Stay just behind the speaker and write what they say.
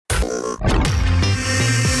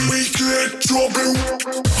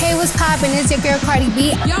Hey, what's poppin'? It's your girl Cardi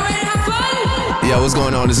B. Y'all ready to have fun? Yo, what's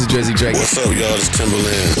going on? This is Drizzy Drake. What's up, y'all? This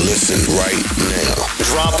Timberland. Listen right now.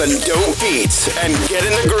 Dropping dope beats and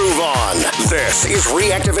getting the groove on. This is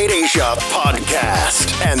Reactivate Asia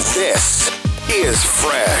Podcast. And this is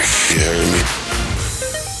Fresh. You heard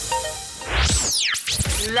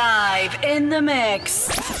me? Live in the mix.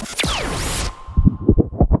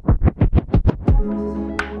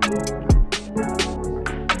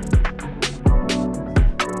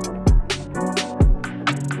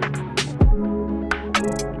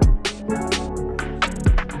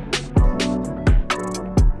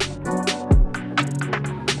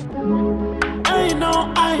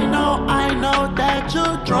 I know that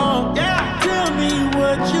you're drunk. Yeah. Tell me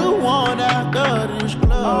what you want after this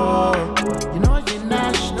club. You know you're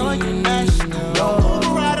nasty. Don't move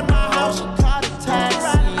right in my house and call a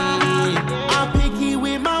taxi. I'm picky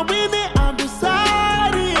with my women, I'm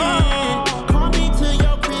deciding. Call me to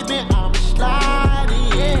your crib and I'm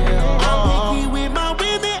sliding. I'm picky with my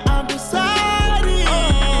women, I'm deciding.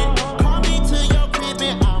 Call me to your crib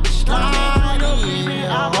and I'm sliding.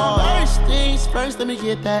 First things first, let me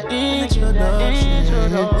get that introduction.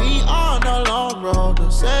 We on the long road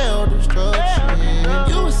to self-destruction.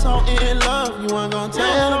 You was so in love, you weren't gonna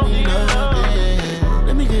tell me nothing.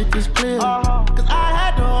 Let me get this clear, cause I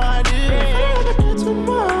had no idea. I feel like I did too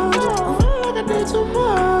much. I feel like I did too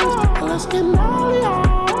much. Let's get all y'all.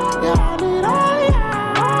 Yeah, I need all y'all.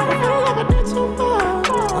 I feel like I did too much.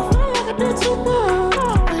 I feel like I did too much.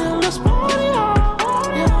 Yeah, let's party y'all.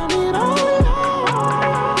 Yeah, I need all y'all.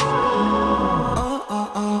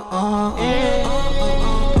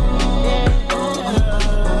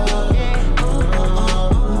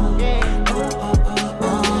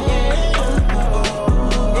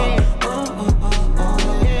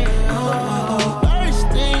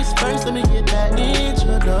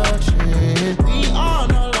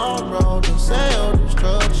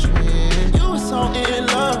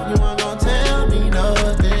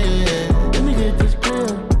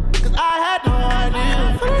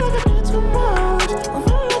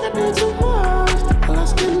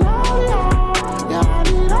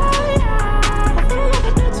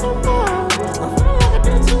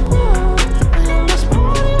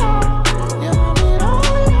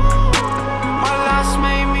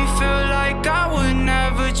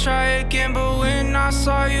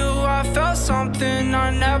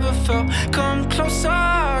 Come closer,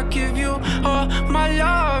 I'll give you all my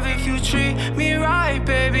love. If you treat me right,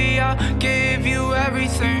 baby, I'll give you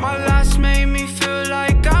everything. My last made me feel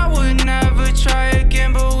like I would never try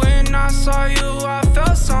again, but when I saw you, I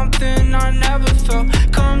felt something I never felt.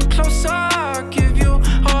 Come closer, I'll give you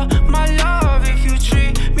all my love. If you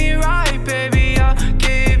treat me right, baby, I'll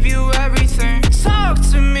give you everything. Talk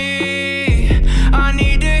to me, I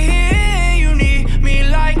need to hear you need me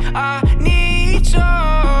like I need you.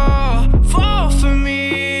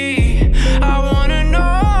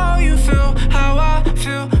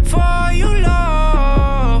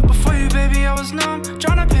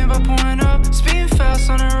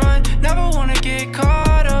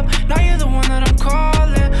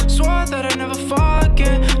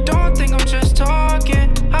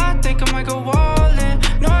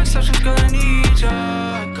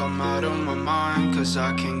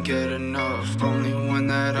 I can't get enough. Only one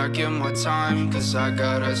that I give my time, cause I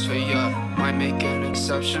got eyes for ya. Might make an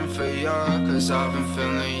exception for ya, cause I've been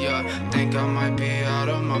feeling ya. Think I might be out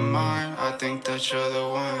of my mind, I think that you're the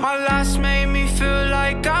one. My last made me feel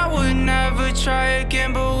like I would never try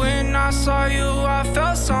again, but when I saw you, I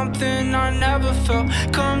felt something I never felt.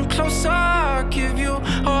 Come closer, I'll give you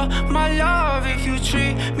all my love. If you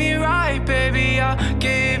treat me right, baby, I'll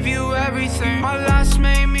give you everything. My last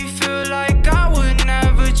made me feel like I would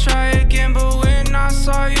never try again, but when I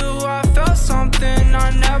saw you, I felt something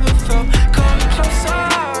I never felt. Come closer,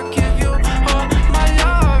 I'll give you all my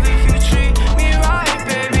love. If you treat me right,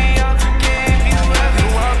 baby, I'll give you everything. You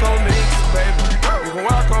can walk on mix, baby. You can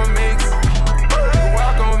walk on mix. You can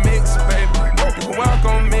walk on mix, baby. You can walk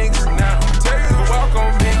on mix now. Tell you can walk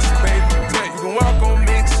on mix, baby. Tell you can walk on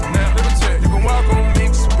mix now. Let me tell you can walk on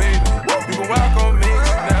mix, baby. You can walk on mix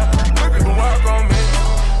now. You can walk on mix.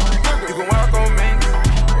 You can walk on mix.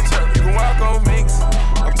 You can walk on mix.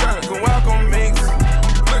 I'm telling you can walk on mix.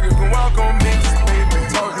 Look, you can walk on mix, baby.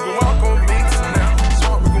 Talk, you can walk on mix now.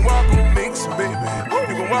 Talk, you can walk on mix, baby.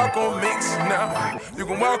 You can walk on mix now. You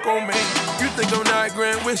can walk on me. You think I'm not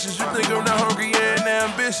grand wishes. You think I'm not hungry and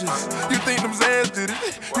ambitious. You think them Zans did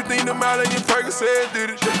it. You think them out of your Percocet did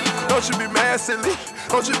it. Don't you be mad, silly.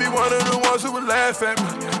 Don't you be one of the ones who would laugh at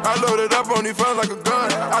me. I loaded up on these funds like a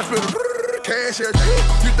gun. I spit a cash at you.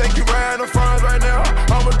 You think you riding the funds right now?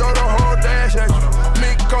 I'ma throw the whole dash at you.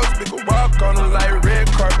 Mink coats, we can walk on them like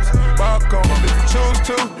red carpets. Walk on them. If you choose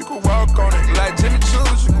to, you can walk on it. Like Jimmy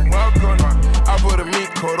Choo's, you can walk on it. I put a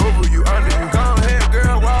mink coat over you, under you. Go ahead,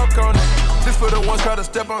 girl, walk on it. This for the ones caught to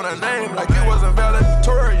step on her name like it wasn't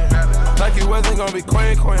valedictorian. Like it wasn't gonna be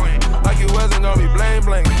queen. Like it wasn't gonna be bling.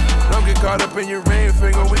 Don't get caught up in your ring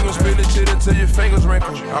finger. We gon' spit the shit until your fingers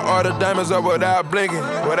wrinkle. I order diamonds up without blinking,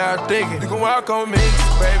 without thinking. You can walk on minks,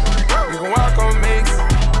 baby. You can walk on minks.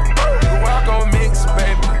 You can walk on minks,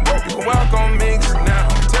 baby. You can walk on minks now.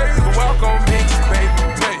 You can walk on minks, baby.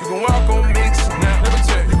 You can walk on minks now. Let me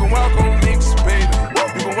tell you. You can walk on minks, baby.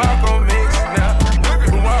 You can walk on minks now. You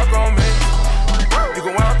can walk on minks. You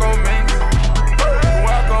can walk on minks. You can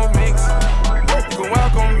walk on minks. You can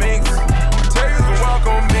walk on minks. Tell you can walk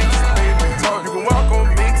on minks, baby. You can walk on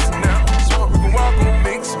minks now. You can walk on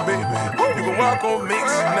minks, baby. You can walk on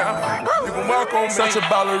minks now. You can walk on minks. Such a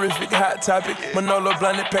ballerific hot topic. Manolo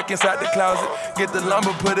blended, pack inside the closet. Get the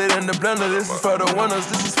lumber, put it in the blender. This is for the winners.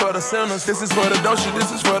 This is for the sinners. This is for the Dolce.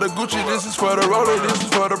 This is for the Gucci. This is for the roller. This is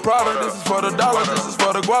for the Prada. This is for the dollar. This is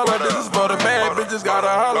for the guala. This is for the bad bitches. Gotta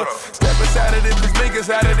holler. Step inside it if it's big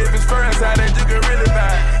inside it. If it's fur inside it, you can really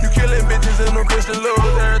buy it. You killing bitches in no Christian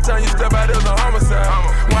Louis. Every time you step out, there's a homicide.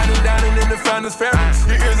 Winding down and in the finest fairness.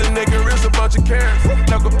 Your ears and neck and wrist, a bunch of carrots.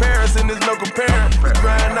 No comparison, there's no comparing. We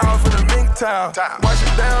grind off in the mink towel. Wash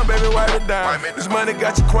it down, baby, wipe it down. This money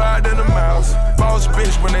got you quiet in the mouse. Boss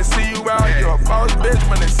bitch when they see you out. You're a boss bitch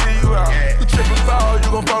when they see you out. You trip and fall, you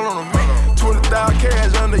gon' fall on a mink. 20,000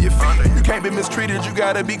 cash under your feet. You can't be mistreated, you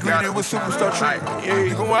gotta be greedy with superstar treatment. Yeah,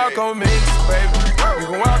 you can walk on minks, baby. You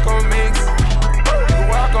can walk on minks. You can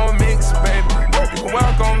walk on minks, baby. You can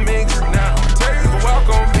walk on minks now. You can walk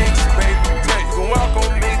on minks, baby. You can walk on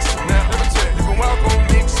minks now. Let me tell you, you can walk on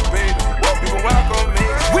minks, baby. You can walk on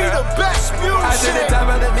minks. We the best music. I see the top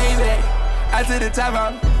of the Maybach. I see the top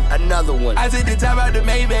of another one. I see the top of the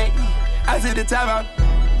Maybach. I see the top of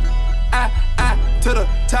I to the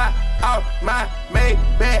top of my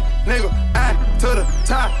Maybach, nigga. I to the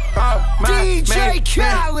top of my DJ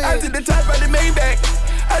Khaled. I see the top of the Maybach.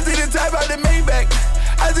 I see the top of the Maybach.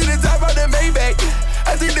 I see the top of the Maybach.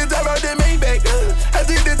 I see the top of the Maybach. I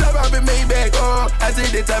see the top of the Maybach. Oh, I see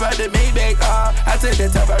the top of the Maybach. Oh, I see the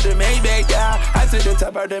top of the Maybach. Yeah, I see the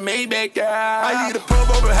top of the Maybach. Yeah, I see the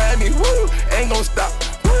purple behind me. Woo, ain't gon' stop.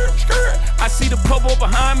 I see the purple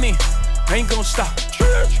behind me. Ain't gon' stop.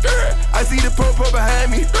 I see the purple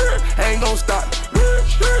behind me. Ain't gon' stop.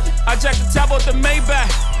 I jack the top of the Maybach.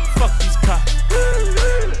 Fuck these cops.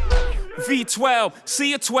 V12,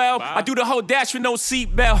 see a 12. I do the whole dash with no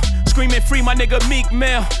seatbelt. Screaming free, my nigga Meek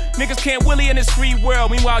Mill. Niggas can't willy in this free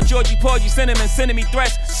world. Meanwhile, Georgie Porgy sending me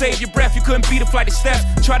threats. Save your breath, you couldn't beat a flight of steps.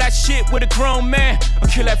 Try that shit with a grown man. I'll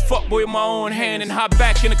kill that fuckboy with my own hand and hop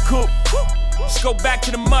back in the coupe. Just go back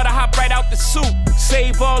to the mud, I hop right out the soup.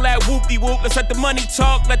 Save all that whoop-de-whoop. Let's let the money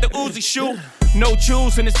talk, let the Uzi shoot. No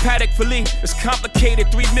jewels in this Patek Philippe. It's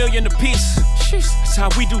complicated, 3 million a piece. That's how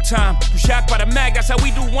we do time. You shocked by the mag, that's how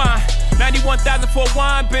we do wine. 91,000 for a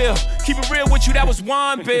wine bill. Keep it real with you, that was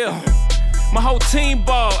wine bill. My whole team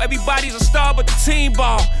ball. Everybody's a star but the team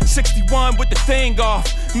ball. 61 with the thing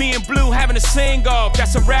off. Me and Blue having a sing off.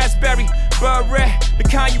 That's a raspberry beret. The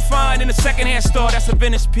kind you find in a secondhand store. That's a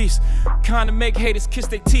vintage piece. Kind to make haters kiss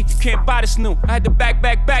their teeth. You can't buy this new. I had to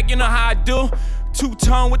back. You know how I do.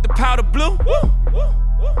 Two-tone with the powder blue.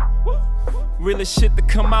 Realest shit to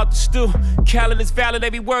come out the stew. Khaled is valid,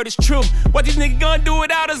 every word is true. What these niggas gonna do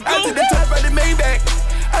without us, do? I see the top of the Maybach.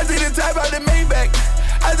 I see the top of the Maybach.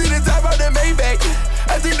 I see the top of the Maybach.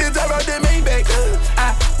 I see the top of the Maybach.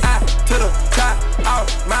 I to the top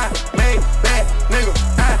of my Maybach, nigga.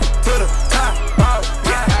 I to the top of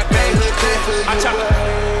my Maybach. I chop it.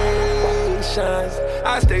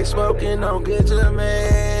 I stay smoking on good Jamaican.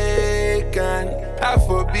 I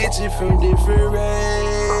fuck bitches from different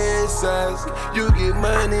races. You get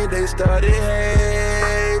money, they started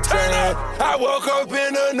hating. I woke up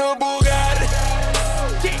in a new Bugatti.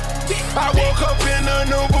 I woke up in a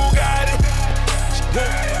new Bugatti.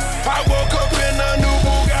 I woke up in a new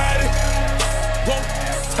Bugatti.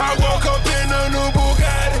 I woke up in a new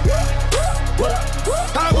Bugatti.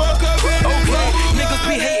 I woke up in a new Bugatti. Niggas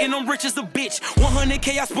be hating, I'm rich as a bitch.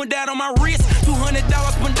 100K I spent that on my wrist. 200 $200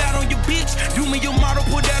 spent out on your bitch. Do me your model,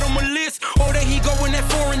 put that on my list. Oh, there he going that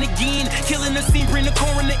foreign again. Killing the scene, bring the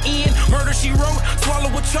coroner in. Murder she wrote, swallow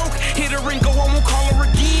a choke. Hit her and go, I won't call her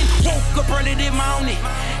again. Woke up, burned it in mounted.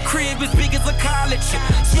 Crib as big as a college.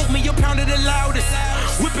 Smoke me a pound of the loudest.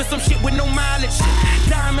 Whipping some shit with no mileage.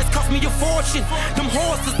 Diamonds cost me a fortune. Them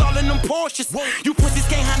horses all in them Porsches. You pussies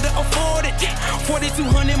can't handle afford it.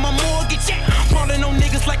 4,200 my mortgage. Ballin' on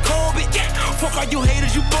niggas like Corbett. Fuck all you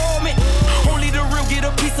haters, you bore me. Only the real get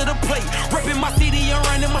a piece of the plate. Reppin' my city and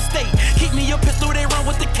running my state. Keep me a pistol, they run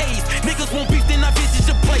with the case. Niggas won't beef, then I visit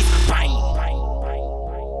your place. Bang.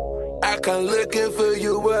 I come looking for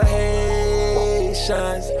you with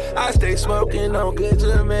Haitians. I stay smoking on good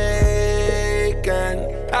Jamaican.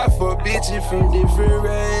 I fuck bitches from different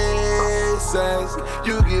races.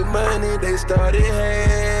 You get money, they started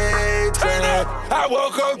hating. I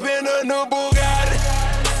woke up in a new Bugatti.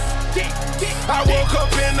 I woke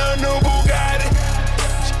up in a new Bugatti.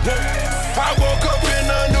 I woke up in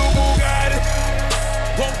a new Bugatti.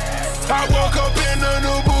 I woke up in a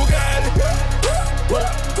new Bugatti.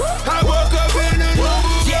 I woke up in a new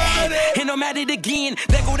Bugatti. And I'm at it again.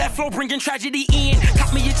 There go that flow, bringing tragedy in.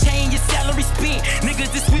 Cop me a chain, your salary spent.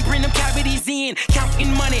 Niggas this week bring them cavities in.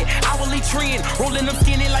 Counting money, hourly trend. Rolling them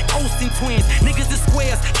skinny like Olsen twins. Niggas the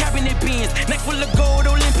squares, cabinet bins. Neck full of gold,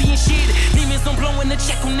 Olympian shit. Demons, I'm blowing the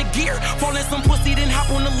check on the gear. Falling some pussy, then hop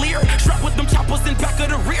on the leer. Strap with them choppers in back of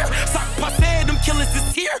the rear. Sock passe, them killers is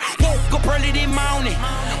here. Woke up early, they mounted.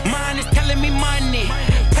 Mine is telling me money.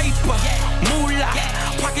 Paper, moolah.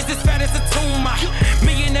 Pockets as fat as a tumor.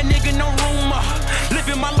 Me and that nigga, no rumor.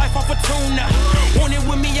 Living my life off a tuna. Want it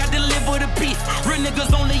with me, I deliver the beef. Real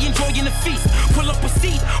niggas only enjoying the feast. Pull up a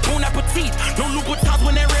seat, bon appetit. No Louboutins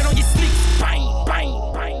when they red on your sleeves. Bang, bang,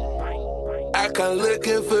 bang, bang. I come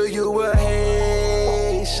looking for you with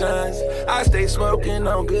Haitians. I stay smoking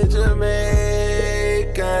on good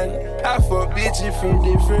Jamaican. I fuck bitches from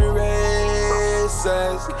different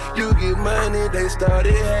races. You get money, they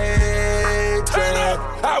started hating.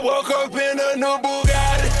 I woke up in a new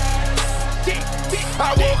Bugatti.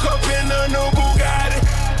 I woke up in a new Bugatti.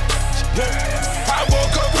 I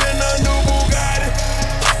woke up in a new Bugatti.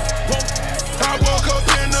 I woke up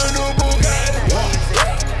in a new Bugatti.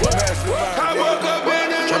 I woke up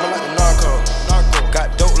in a new Trapping like a narco.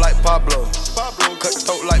 Got dope like Pablo. Cut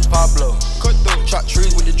throat like Pablo. Chop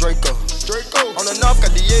trees with the Draco. On the north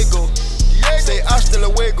got Diego. Say hasta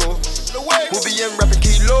luego. We'll be in rapping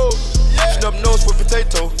kilo. Snub nose with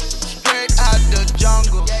potato. Straight out the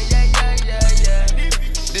jungle.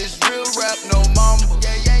 This real rap, no mumble.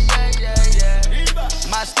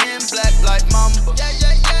 My skin black like mamba.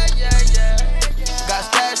 Got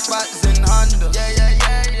stash spots in Honda.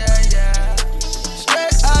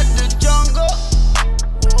 Straight out the jungle.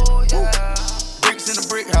 Bricks in the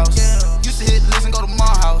brick house. Used to hit, listen, go to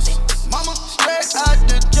my house. Mama, straight out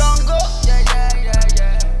the jungle.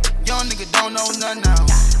 Young nigga don't know nothing now.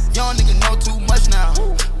 Young nigga know too much now.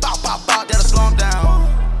 Bow, bow, bow, that'll slow him down.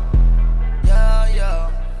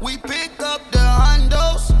 We pick up the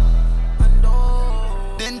hundos,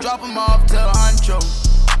 then drop them off to Huncho.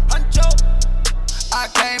 I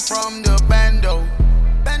came from the bando.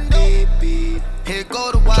 Here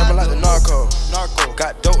go the wild. Trapping like the narco.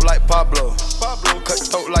 Got dope like Pablo. Cut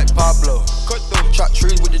throat like Pablo. Chop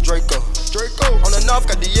trees with the Draco. On the north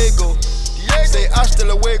got Diego. Say hasta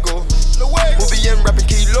luego. We'll be in rapping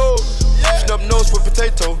kilo. Snub nose with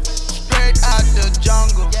potato. Straight out the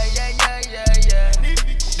jungle.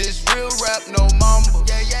 This real rap, no mumble.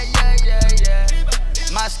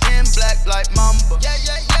 My skin black like mamba.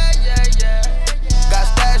 Got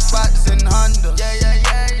stash spots in Honda.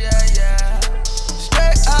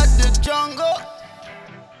 Straight out the jungle.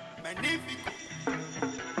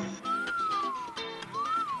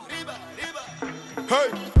 Hey.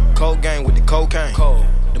 Cold gang with the cocaine.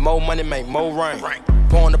 The more money make more rain.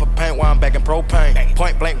 Pouring up a paint while I'm back in propane.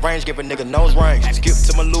 Point blank range, give a nigga nose range. Skip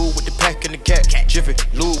to my loo with the pack and the cat. Jiffy,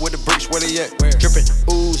 loo with the bricks, where they at? Drippin',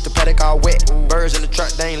 ooze, the paddock all wet. Birds in the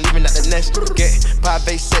truck, they ain't leaving out the nest. Get pie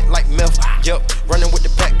base set like milk. Yup, running with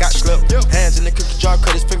the pack, got slipped. Hands in the cookie jar,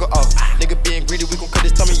 cut his finger off. Nigga being greedy, we gon' cut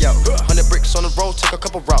his tummy out. 100 bricks on the road, took a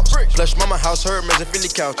couple routes. Flush mama house, her man's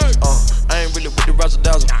Infinity couch. I ain't really with the razzle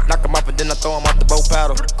dazzle. Knock him off and then I throw him off the bow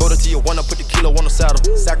paddle. Go to Tijuana, put the kilo on the saddle.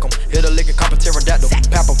 Sack him, hit a lick and cop a pterodactyl.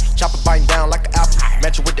 Pap him, chop it biting down like an apple.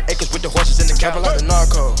 Match it with the acres, with the horses in the cabin like the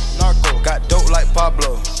narco. Got dope like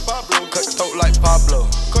Pablo. Cut throat like Pablo.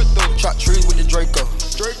 Chop trees with the Draco.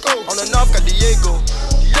 On the north got Diego.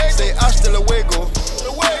 Say hasta luego.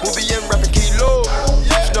 We'll be in rapping kilo.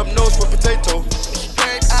 Snub nose with potato.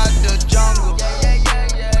 Straight out the jungle.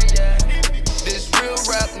 This real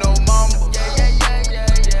rap, no mumble.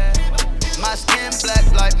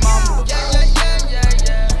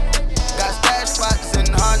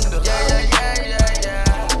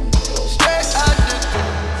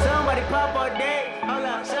 all day. Hold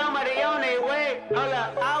up, somebody on their way. Hold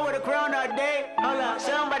up, I would've grown all day. Hold up,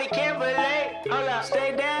 somebody can't relate. Hold up,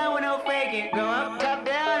 stay down with no faking. Go up, top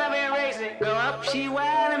down, I've been racing. Go up, she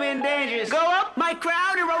wild, I'm in dangerous. Go up, my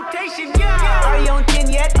crowd in rotation, yeah. Are you on 10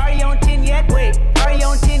 yet? Are you on 10 yet? Wait, are you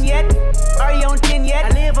on 10 yet? Are you on 10 yet? I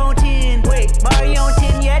live on 10. Wait, are you on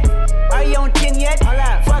 10 yet? Are you on 10 yet? Hold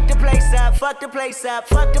up, fuck the place up, fuck the place up,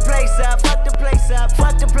 fuck the place up, fuck the place up,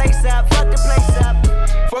 fuck the place up, fuck the place up.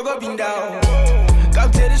 Fuck up and down, come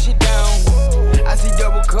tear this shit down. I see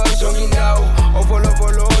double cups, yogi now. Oh, follow,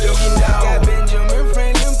 yogi now. Got Benjamin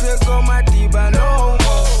Franklin pills on my D-by no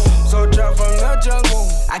homo. So drop from the jungle.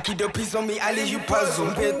 I keep the peace on me, I leave you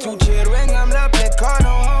puzzle. Pet two chair ring, I'm the pet card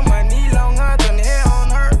on her. Money longer than hair on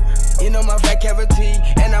her. You know my fat cavity,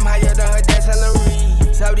 and I'm higher than her dad's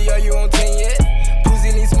salary. Saudi, are you on 10 yet?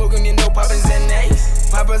 Pussy lean smoking, you know Papa's and Ace.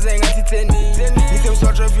 Papa's ain't got tennis. Need some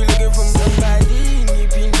sort of you looking for somebody. Need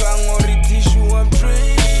pink bang on the tissue, I'm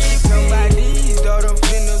tree. Somebody's daughter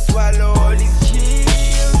finna swallow all these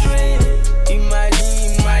children. In my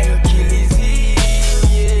Achilles heel,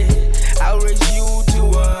 yeah. I'll raise you to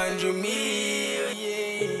 100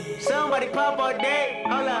 million. Somebody pop all day.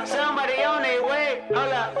 Hold up, somebody on their way.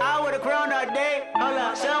 Hold up, I would've grown all day. Hold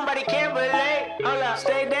up, somebody can't relate. Hold up,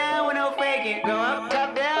 stay down with no faking. Go up,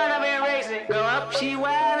 top down, I've been racing. Go up, she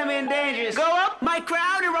wild, I'm in dangerous. Go up, my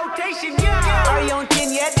crowd in rotation, yeah. Are you on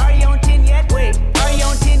 10 yet? Are you on 10 yet? Wait, are you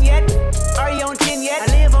on 10 yet? Are you on 10 yet?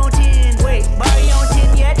 I live on 10. Wait, are you on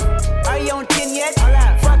 10 yet? Are you on 10 yet? Hold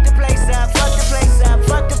up, fuck the place up, fuck the place up,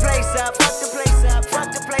 fuck the place up, fuck the place up,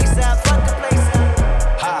 fuck the place up, fuck the place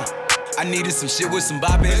up. Ha. I needed some shit with some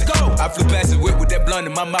bop in it. Let's go. I flew past the whip with that blunt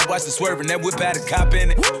in my mouth, watched it swerving. That whip had a cop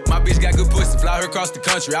in it. My bitch got good pussy, fly her across the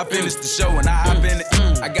country. I finished the show and I hop in it.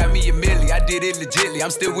 I got me a milli, I did it legitly.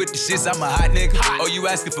 I'm still with the shits, I'm a hot nigga. Oh, you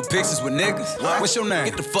asking for pictures with niggas? What's your name?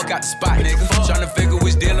 Get the fuck out the spot, nigga. Tryna figure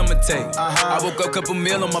which deal I'ma take. I woke up, couple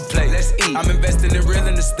meal on my plate. Let's eat. I'm investing in real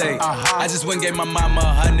estate. I just went and gave my mama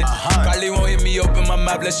 100. Probably won't hear me open my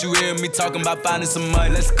mouth, unless you hear me talking about finding some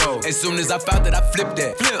money. Let's go. As soon as I found that, I flipped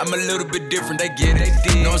that. I'm a little bit different, they get it.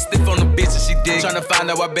 No, I'm stiff on the bitch and she dig. Tryna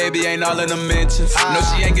find out why baby ain't all in the mentions. No,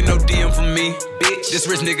 she ain't get no DM from me. Bitch, this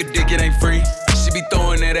rich nigga dick, it ain't free. She be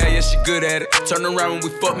throwing that at, yeah, she good at it. Turn around when we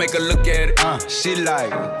fuck, make her look at it. She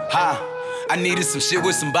like, ha. I needed some shit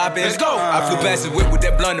with some bop in it. Let's go. I flew past the whip with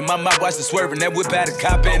that blunt in my mouth, watched it swerving. That whip had a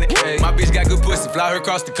cop in it. My bitch got good pussy, fly her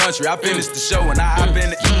across the country. I finished the show and I hop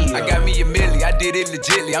in it. I got me a milli, I did it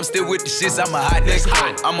legitly. I'm still with the shits, I'm a hot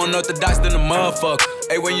nigga. I'm unorthodox than a motherfucker.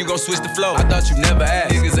 Hey, when you gon' switch the flow? I thought you never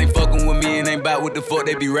asked. Niggas ain't fucking with me and ain't bout what the fuck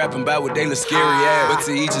they be rapping about, what they look scary ass. But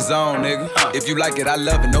to each his own, nigga. If you like it, I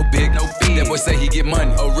love it, no big, no fee. That boy say he get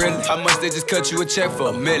money. Oh, really? How much they just cut you a check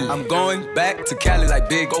for? $1 million. I'm going back to Cali like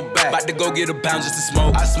big, go back. About to go get a pound just to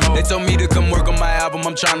smoke. I smoke. They told me to come work on my album.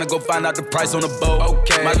 I'm tryna go find out the price on the boat.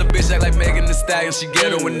 Okay. My little bitch act like Megan Thee Stallion. She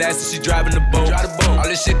ghetto and nasty. She driving the boat. All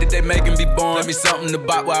this shit that they making be born. Let me something to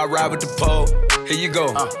buy while I ride with the pole. Here you go.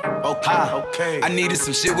 Okay. I needed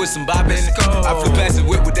some shit with some bop in it. I flew past the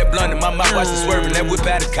whip with that blunt in my mouth, watched it swerving. That whip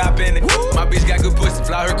had a cop in it. My bitch got good pussy,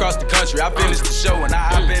 fly her across the country. I finished the show and I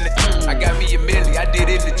hop in it. I got me a milli, I did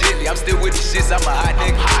it legitly. I'm still with the shits, I'm a hot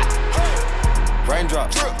nigga.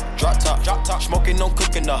 Raindrops, drop top, smoking, no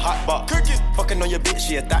cooking, the hot box. Fucking on your bitch,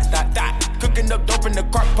 yeah, that. Cooking up dope in the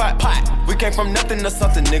crock pot. We came from nothing to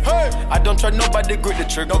something, nigga. Hey. I don't trust nobody, grip the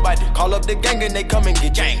trigger. Nobody call up the gang and they come and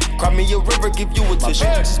get gang. Cry me a river, give you a tissue.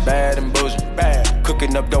 My bitch is bad and bullshit, bad.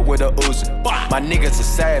 Cooking up dope with a Uzi. My niggas are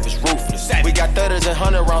savage, ruthless. We got 30s and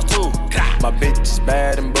 100 rounds too. My bitch is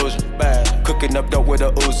bad and bullshit, bad. Cooking up dope with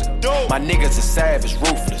a Uzi. My niggas are savage,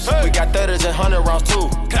 ruthless. We got 30s and 100 rounds too.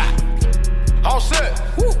 All set.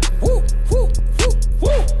 Woo, woo, woo, woo,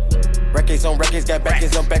 woo. Records on records, got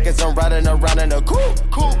backers on backers. I'm riding around in a cool.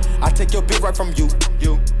 I take your bitch right from you.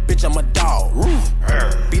 Bitch, I'm a dog.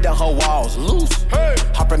 Beat down her walls, loose. Hey.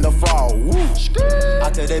 Hop in the fall. Woo.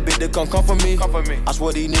 I tell that bitch to come for me. I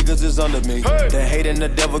swear these niggas is under me. Hey. The hate and the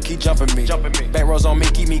devil keep jumping me. Back rows on me,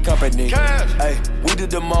 keep me company. Hey, we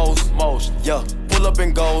did the most. Yeah. Pull up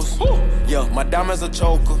and goes. Woo. Yeah, my diamonds a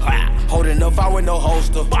choker. Holding up, I with no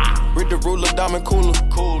holster. With the ruler, diamond cooler.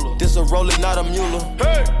 This a roller, not a mule.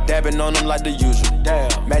 Hey. Dabbing on them like the usual.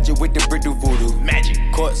 Damn. Magic with the brick do voodoo. Magic.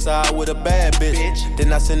 Courtside with a bad bitch.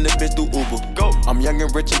 Then I send the bitch through Uber. Go. I'm young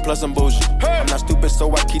and rich and plus I'm bougie. Hey. I'm not stupid,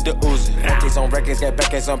 so I keep the Uzi. Records on records, got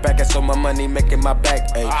backers on backers, so my money making my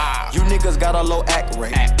back ache. You niggas got a low act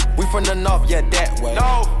rate. We from the north, yeah, that way.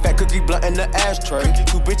 No. Fat cookie blunt in the ashtray.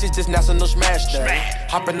 Two bitches just national smash day.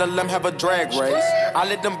 Hop in the limb, have a drag race. I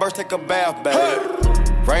let them birds take a bath,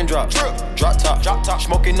 babe. Raindrop, drop top,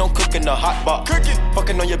 smoking on cooking the hot pot.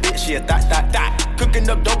 Fucking on your bitch, yeah, that. Cooking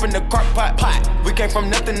up dope in the crock pot. We came from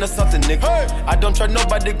nothing to something, nigga. Hey. I don't try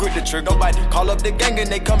nobody, grip the trigger. Nobody call up the gang and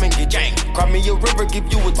they come and get gang. Cry me a river,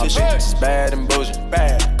 give you a tissue. My bitch is bad and bullshit,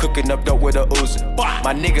 bad. Cooking up dope with a Uzi.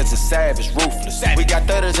 My niggas is savage, ruthless. We got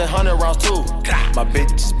 30s and 100 rounds too. My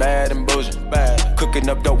bitch is bad and bullshit, bad. Cooking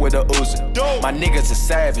up dope with a Uzi. My niggas is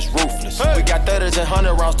savage, ruthless. We got 30s and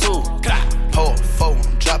 100 rounds too. Hold phone,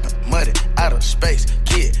 dropping muddy out of space.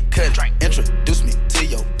 Kid, cut, introduce me to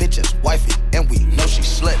your bitch's wifey, and we know she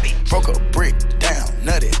slutty. Broke a brick down,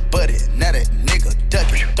 nutty, buddy. Now that nigga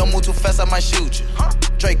ducking. Don't move too fast, I might shoot you.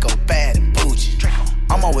 Draco bad and bougie.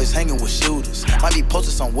 I'm always hanging with shooters. Might be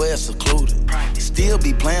posted somewhere secluded. Still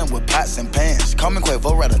be playing with pots and pans. Call me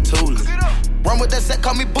Quavo Ratatouille. Run with that set,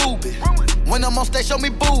 call me Booby. When I'm on stage, show me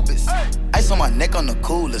boobies. Ice on my neck on the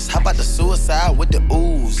coolest. How about the suicide with the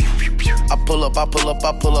ooze? I pull up, I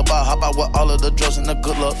hop out with all of the drugs and the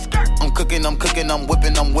good luck. I'm cooking, I'm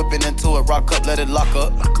whipping into it. Rock up, let it lock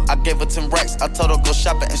up. I gave her 10 racks, I told her go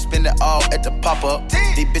shopping and spend it all at the pop-up.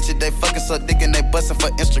 These bitches, they fucking suck dick and they bustin' for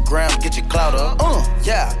Instagram. Get your clout up.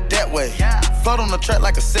 Yeah, that way. Float on the track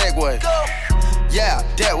like a Segway. Yeah,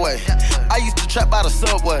 that way. I used to trap by the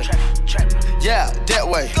subway. Yeah, that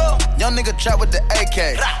way. Young nigga trap with the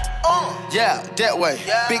AK. Yeah, that way.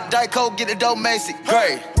 Big Dyco, get it dope, Macy.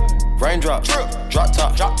 Great. Raindrop, drop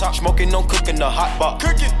top, smoking on cooking the hot pot.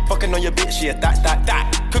 Fucking on your bitch, yeah,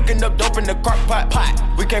 that. Cooking up dope in the crock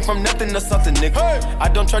pot. We came from nothing to something, nigga. I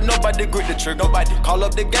don't try nobody, grip the trigger. Nobody call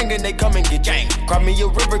up the gang and they come and get gang. Cry me a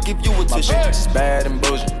river, give you a tissue. My bitch is bad and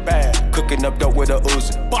bullshit, bad. Cooking up dope with a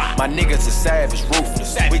Uzi. My niggas is savage,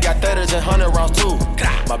 ruthless. We got 30s and 100 rounds too.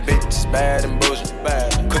 My bitch is bad and bullshit,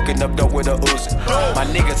 bad. Cooking up dope with a Uzi. My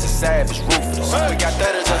niggas is savage, ruthless. We got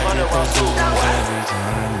 30s and 100 rounds too.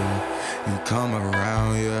 You come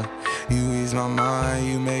around, yeah. You ease my mind,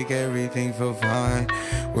 you make everything feel fine.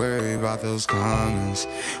 Worry about those comments.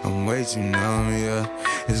 I'm way too numb, yeah.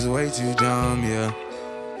 It's way too dumb, yeah.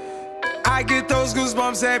 I get those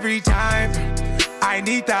goosebumps every time. I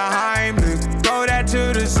need the Heimlich, throw that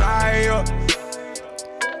to the side, yeah.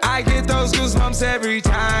 I get those goosebumps every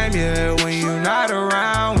time, yeah. When you're not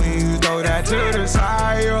around, when you throw that to the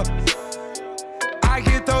side, yeah. I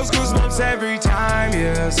get those goosebumps every time,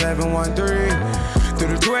 yeah. 713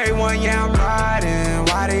 through the 281, yeah, I'm riding.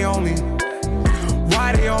 Why they on me?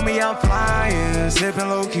 Why they on me? I'm flying, sipping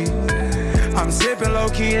low key. I'm sipping low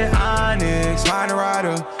key in Onyx, find a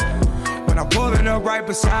rider. When I'm pulling up right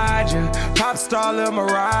beside you, pop star Lil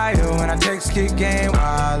Mariah. When I text kick game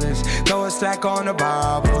wireless, throw a stack on the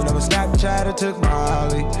Bible. Never Snapchat or took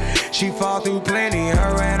Molly. She fall through plenty,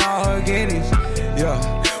 her and all her guineas, yeah.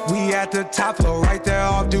 We at the top floor, right there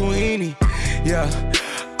off Duini, yeah.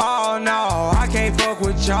 Oh no, I can't fuck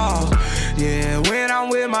with y'all. Yeah, when I'm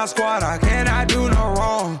with my squad, I cannot do no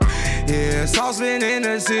wrong. Yeah, saucepan in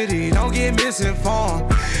the city, don't get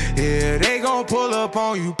misinformed. Yeah, they gon' pull up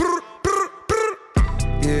on you.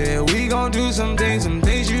 Yeah, we gon' do some things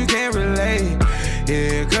you can't relate.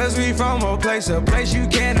 Yeah, cause we from a place you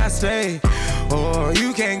cannot stay. Or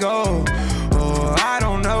you can't go, or I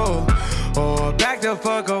don't know. Or back the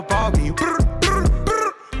fuck up off me.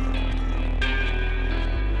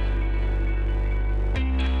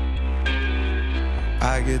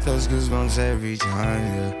 I get those goosebumps every time,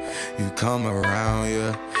 yeah. You come around,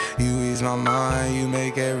 yeah. You ease my mind, you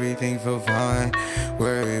make everything feel fine.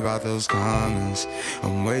 Worry about those comments.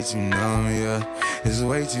 I'm way too numb, yeah. It's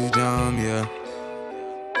way too dumb, yeah.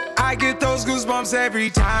 I get those goosebumps every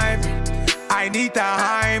time. I need the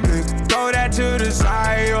Heimlich, throw that to the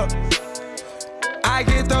side, yeah. I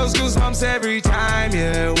get those goosebumps every time,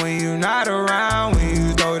 yeah. When you're not around, when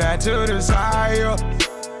you throw that to the side, yeah.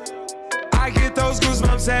 I get those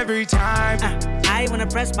goosebumps every time. I wanna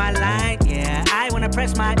press my line, yeah. I wanna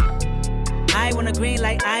press my. I wanna green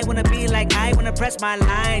like I wanna be like I wanna press my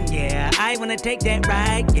line, yeah. I wanna take that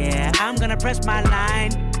ride, yeah. I'm gonna press my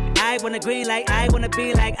line. I wanna green like I wanna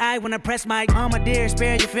be like I wanna press my. Mama dear,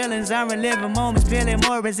 spare your feelings. I'm reliving moments, feeling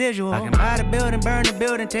more residual. I can buy the building, burn the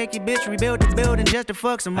building, take your bitch, rebuild the building just to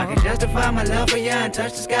fuck some more. I can justify my love for you and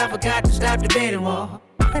touch the sky, forgot to stop the bidding war.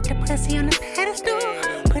 Put the pussy on the pedestal,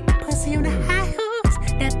 put the pussy on the high horse.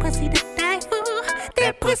 That pussy to die for,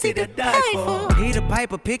 that pussy to die for. Peter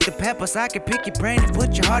Piper, pick the peppers. I can pick your brain and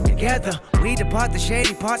put your heart together. We depart the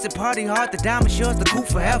shady parts and party hard. The diamond shows the coup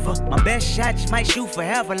forever. My best shot just might shoot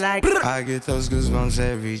forever like. I get those goosebumps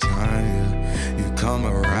every time, yeah. You come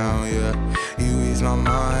around, yeah. You ease my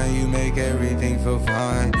mind, you make everything feel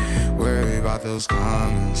fine. Worry about those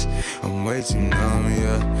comments. I'm way too numb,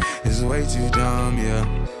 yeah. It's way too dumb, yeah.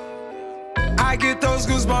 I get those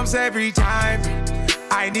goosebumps every time.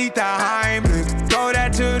 I need the Heimlich, throw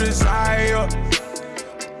that to the side.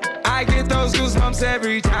 I get those goosebumps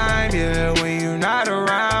every time, yeah. When you're not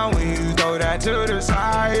around, when you throw that to the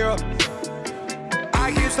side.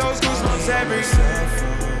 I get those goosebumps every time.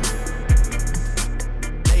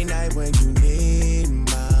 Late night when you need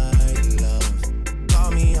my love,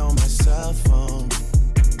 call me on my cell phone.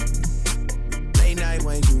 Late night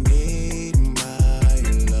when you need my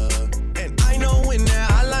love, and I know when that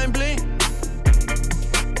hotline blink,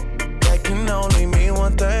 that can only mean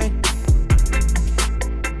one thing.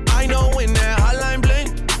 I know when that hotline blink,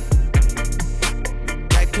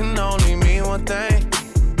 that can only mean one thing.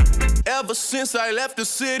 Ever since I left the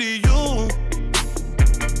city, you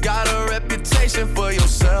got a reputation for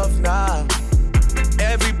yourself now.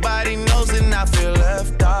 Everybody knows and I feel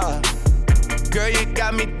left out. Girl, you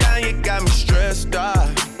got me down, you got me stressed out.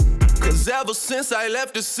 Cause ever since I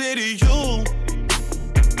left the city, you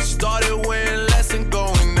started wearing less and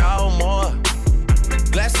going out more.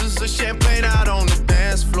 Glasses of champagne out on the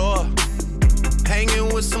dance floor.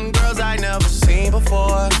 Hanging with some girls I never seen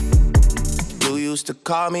before. You used to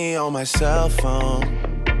call me on my cell phone.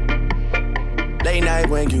 Late night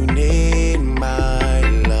when you need my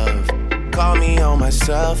love, call me on my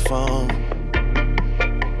cell phone.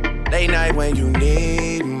 Late night when you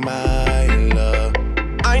need my love.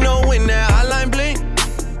 I know when that hotline blink,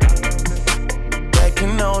 that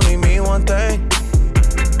can only mean one thing.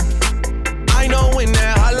 I know when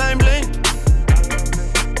that hotline blink,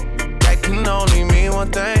 that can only mean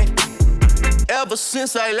one thing. Ever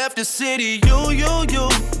since I left the city, you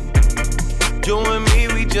and me,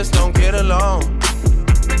 we just don't get along.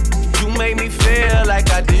 You make me feel like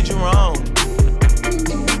I did you wrong.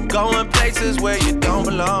 Going places where you don't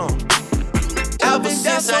belong. Ever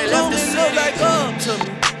since I left the city, look like up to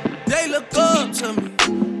me. They look up to me.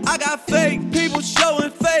 I got fake people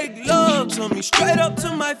showing fake love to me. Straight up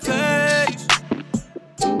to my face.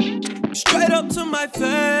 Straight up to my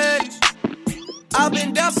face. I've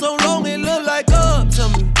been down so long it look like up to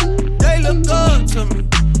me. They look up to me.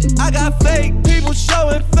 I got fake people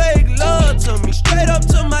showing fake love to me. Straight up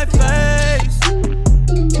to my face.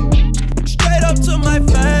 Straight up to my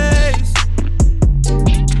face.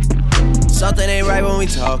 Something ain't right when we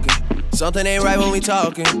talking. Something ain't right when we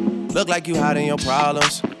talking. Look like you hiding your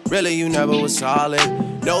problems. Really, you never was solid.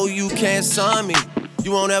 No, you can't son me.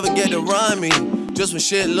 You won't ever get to run me. Just when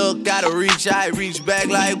shit look out of reach, I reach back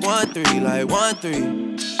like 1-3, like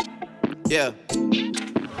 1-3. Yeah.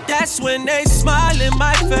 That's when they smile in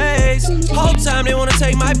my face. Whole time they wanna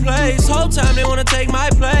take my place. Whole time they wanna take my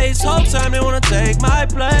place. Whole time they wanna take my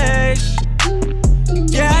place.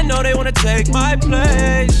 Yeah, I know they wanna take my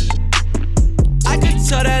place. I can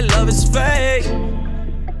tell that love is fake.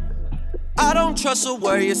 I don't trust a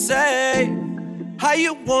word you say. How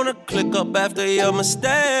you wanna click up after your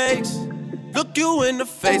mistakes? Look you in the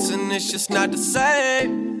face and it's just not the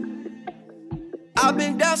same. I've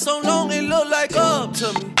been down so long it look like up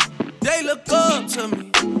to me. They look up to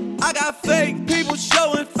me. I got fake people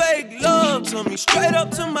showing fake love to me. Straight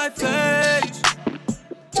up to my face.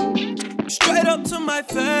 Straight up to my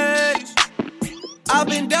face. I've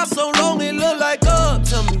been down so long it look like up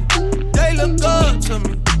to me. They look up to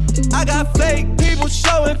me. I got fake people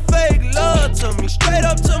showing fake love to me. Straight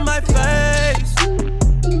up to my face.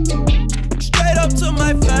 Straight up to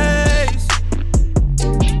my face.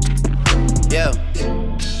 Yeah.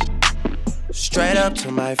 Straight up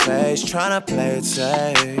to my face, tryna play it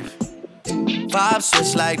safe. Vibes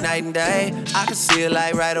switch like night and day. I can see it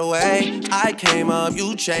like right away. I came up,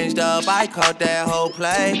 you changed up. I caught that whole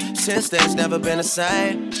play. Since then, it's never been the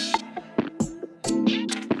same.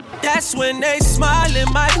 That's when they smile in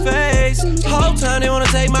my face. Whole time they wanna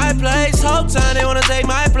take my place. Whole time they wanna take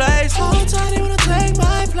my place. Whole time they wanna take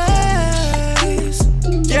my place.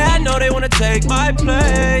 Yeah, I know they wanna take my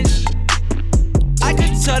place. I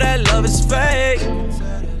can tell that love is fake.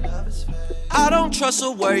 I don't trust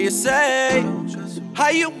a word you say. How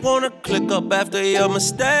you wanna click up after your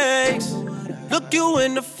mistakes? Look you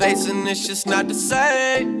in the face and it's just not the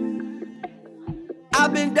same.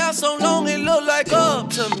 I've been down so long it look like up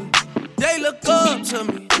to me. They look up to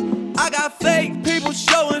me. I got fake people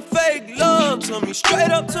showing fake love to me.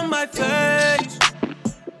 Straight up to my face.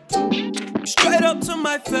 Straight up to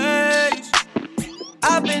my face.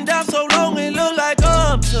 I've been down so long it look like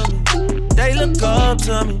up to me. They look up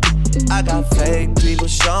to me. I got fake people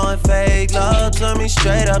showing fake love to me.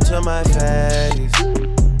 Straight up to my face.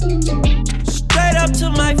 Straight up to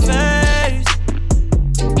my face.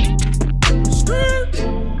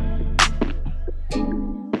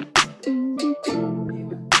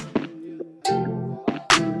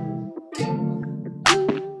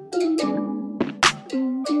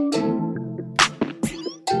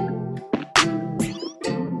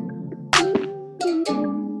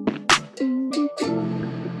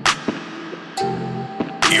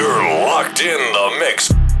 in the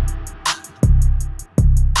mix.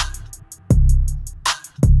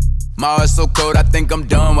 My heart's so cold, I think I'm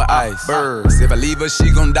done with ice. Birds, if I leave her, she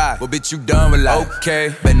gon' die. Well, bitch, you done with life. Okay,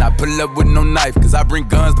 better not pull up with no knife, cause I bring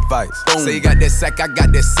guns to fight. Say you got that sack, I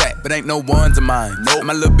got that sack, but ain't no ones of mine. Nope.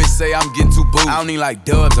 My little bitch say I'm getting too booed. I don't need like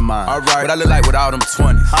dubs of mine. Alright, what I look like with all them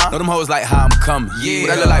 20s. Know them hoes like how I'm coming. Yeah.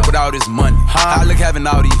 What I look like with all this money. How I look having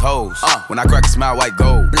all these hoes. When I crack a smile, white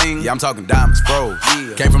gold. Bling. Yeah, I'm talking diamonds, froze.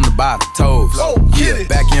 Yeah. Came from the bottom, toes. Yeah,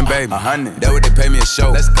 back in, baby. 100. That what they pay me a show.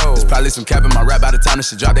 Let's go. There's probably some cap in my rap. By the time this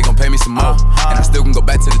shit drop, they gon' pay me some more. And I still can go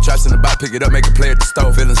back to the traps in the box, pick it up, make a play at the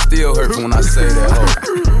stove. Feeling still hurt when I say that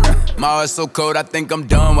hoe. My heart's so cold, I think I'm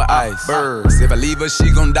done with ice. Birds, if I leave her, she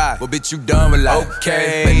gon' die. Well, bitch, you done with life.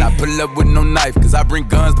 Okay, better not pull up with no knife, cause I bring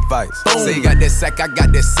guns to fight. Say you got that sack, I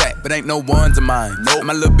got that sack, but ain't no ones of mine. Nope.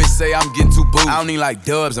 My little bitch say I'm getting too booed. I don't need like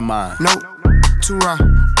dubs of mine. Nope. Too raw,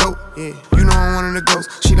 dope, yeah. You know I'm one of the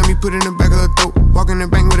ghosts. She let me put in the back of the throat. Walk in the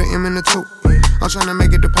bank with an M in the tote. Yeah. I'm tryna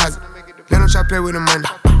make a deposit. Let them try play with the money.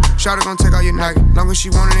 Shawty gon' take all your noggin. Long as she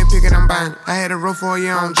want it and pick it, I'm buying. I had a roll for a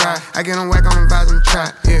year on dry. I get on whack on the vibes and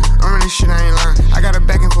try. Yeah, I'm running shit, I ain't lying. I got a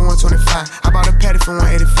backing for 125. I bought a patty for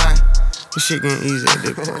 185. This shit getting easy at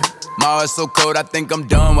this point. My heart's so cold, I think I'm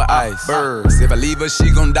done with ice. Birds, if I leave her, she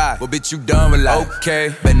gon' die. Well, bitch, you done with life.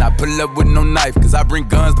 Okay, better not pull up with no knife, cause I bring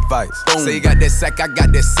guns to fight. Say you got that sack, I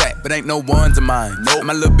got that sack, but ain't no ones of mine. Nope.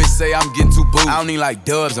 My little bitch say I'm getting too booed. I don't need like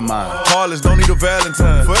dubs of mine. Heartless, don't need a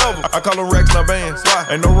Valentine. Forever, I call them racks, not bands. Why?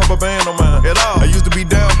 Ain't no rubber band on mine at all. I used to be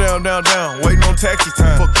down, waiting on taxi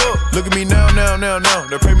time. Fuck up, look at me now.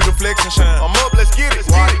 They pay me to flex and shine. I'm up, let's get it.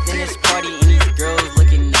 Walked in this party and these girls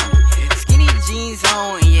looking at me. Skinny jeans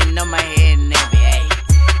on and you know my head nappy.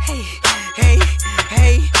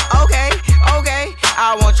 Hey, okay.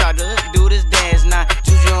 I want y'all to do this dance now.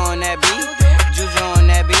 Juju on that beat, juju on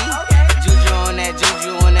that beat, juju on that,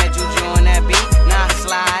 juju on that, juju on that beat. Now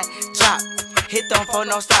slide, drop, hit them for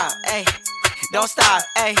no stop. Hey, don't stop.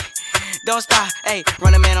 Hey, don't stop. Hey,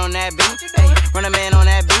 run a man on that beat. Hey, run a man on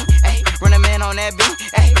that beat. Hey, run a man on that beat.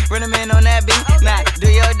 Hey, run a man on that beat. Now do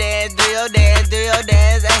your dance, do your dance, do your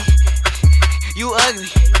dance. Hey, you ugly,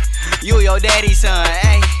 you your daddy's son.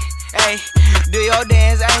 Hey, do your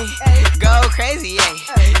dance, ayy, go crazy,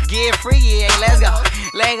 ayy, get freaky, ayy, let's go,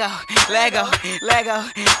 let go,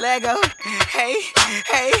 hey.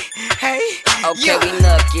 Okay, we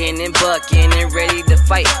knuckin' and buckin' and ready to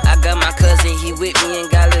fight. I got my cousin, he with me and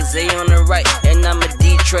got Lizzie on the right. And I'm a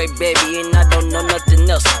Detroit baby and I don't know nothing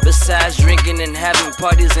else besides drinking and having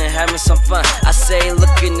parties and having some fun. I say,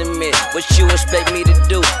 look in the mirror, what you expect me to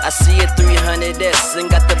do? I see a 300S and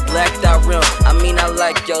got the blacked out rim. I mean, I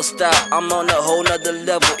like your style, I'm on a whole nother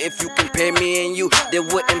level. If you compare me and you, there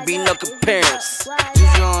wouldn't be no comparison.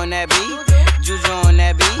 Juju on that beat, juju on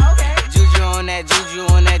that beat, juju on that, juju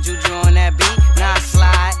on that, juju on that beat. Now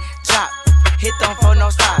slide, drop, hit them for no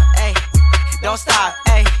stop, ayy, don't stop,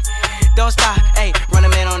 ayy, don't stop, ayy. Run a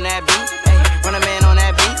man on that beat, ayy, run a man on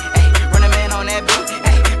that beat, ayy, run a man on that beat,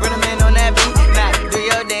 ayy, run a man on that beat. Now do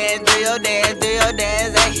your dance, do your dance, do your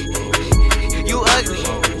dance, ayy. You ugly,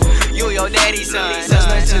 you your daddy's son. Last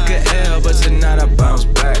night took a L, but tonight I bounce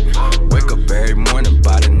back. Wake up every morning,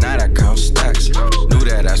 by the night I count stacks. Knew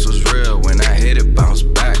that ass was real when I hit it, bounce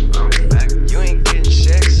back. You ain't getting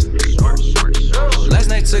checks. Last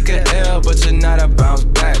night took a L, but tonight I bounce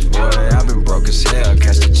back. Boy, I've been broke as hell,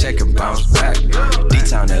 catch the check and bounce back.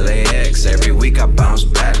 D-Town LAX, every week I bounce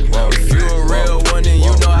back. If you a real one, then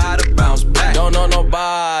you know how to bounce back. Don't know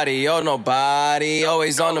nobody,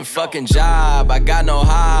 always on the fucking job. I got no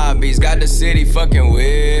hobbies, got the city fucking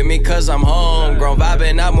with me, cause I'm homegrown,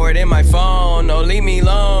 vibing out more than my phone. No, leave me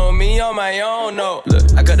alone, me on my own, no.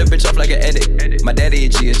 Look, I cut the bitch off like an edit. My daddy a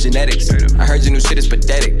G, it's genetics. I heard your new shit is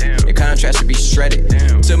pathetic. Your contrast should be shredded.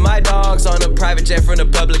 To my dogs on a private jet from the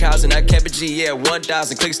public house, and I kept a G, yeah,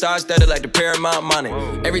 1,000. Click stars studded like the Paramount money.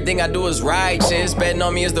 Everything I do is righteous, betting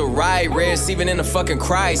on me is the right risk, even in a fucking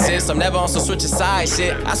crisis. I'm never on some switch side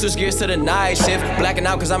shit. I switch gears to the night shift, blacking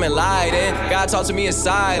out cause I'm enlightened. God talk to me in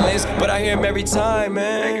silence, but I hear him every time,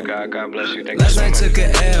 man. Thank you, God, God bless you. Last night took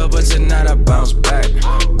a L, but tonight I bounce back.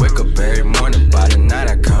 Wake up every morning, by the night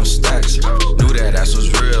I count stacks. Knew that ass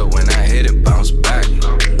was real when I hit it, bounce back.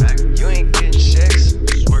 You ain't getting checks.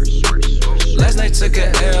 Last night took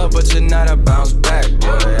a L, but tonight I bounce back.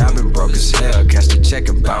 Boy, I've been broke as hell, catch the check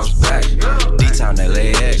and bounce back. D-Town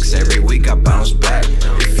LAX, every week I bounce back.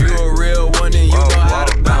 If you a real one, then you know how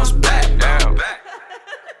to bounce back.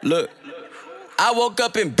 Look, I woke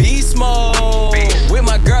up in beast mode with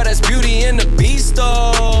my girl that's Beauty and the Beast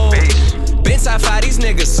though. Been top 5, these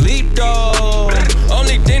niggas sleep though.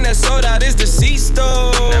 Only thing that sold out is the C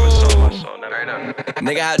store.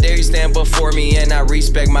 Nigga, how dare you stand before me and I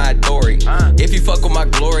respect my authority. If you fuck with my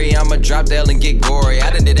glory, I'ma drop the L and get gory. I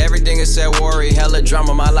done did everything and said worry. Hella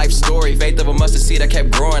drama, my life story. Faith of a mustard seed, I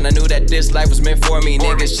kept growing. I knew that this life was meant for me.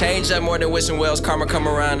 Niggas change up more than wishing wells. Karma come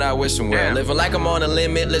around, I wish them well. Living like I'm on a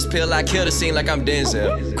limitless pill. I kill the scene like I'm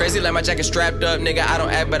Denzel. Crazy like my jacket strapped up. Nigga, I don't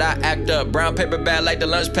act, but I act up. Brown paper bag like the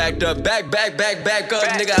lunch packed up. Back up.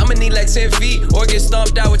 Nigga, I'ma need like 10 feet or get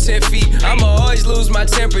stomped out with 10 feet. I'ma always lose my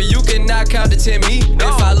temper. You cannot count to 10 me. If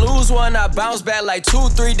I lose one, I bounce back like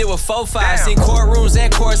 2-3. Did with 4-5. Seen courtrooms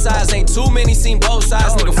and court sides. Ain't too many seen both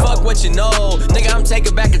sides. Nigga, fuck what you know. Nigga, I'm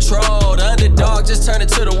taking back control. The underdog just turned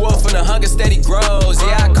into the wolf and the hunger steady grows.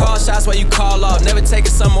 Yeah, I call shots while you call off. Never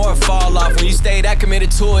taking some more fall off. When you stay that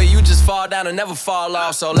committed to it, you just fall down and never fall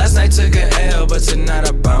off. So last night took an L, but tonight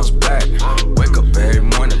I bounce back. Wake up every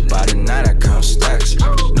morning, by the night I count stacks.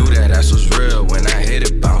 Knew that ass was real when I hit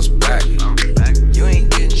it, bounce back. You ain't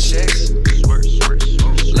getting checks.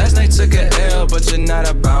 Last night took an L, but tonight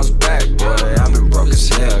I bounce back. Boy, I've been broke as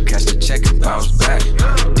hell, catch the check and bounce back.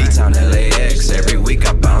 D-Town LAX, every week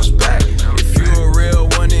I bounce back. If you a real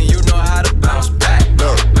one, then you know how to bounce back.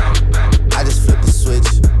 Look, I just flip the switch.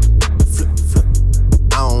 Flip.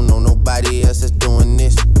 I don't know nobody else that's doing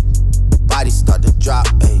this. Body start to drop,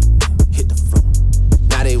 ayy, hit the floor.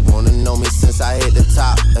 Now they wanna know me since I hit the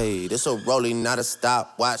top, ayy. This a rolling, not a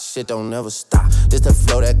stop. Watch, shit don't never stop. This the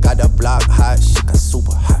flow that got the block hot. Shit got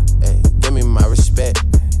super hot, ayy. Give me my respect,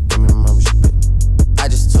 give me my respect. I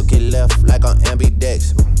just took it left like on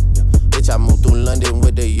ambidex. Bitch, I moved through London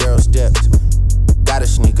with the Euro steps. Got a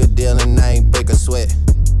sneaker deal and I ain't break a sweat.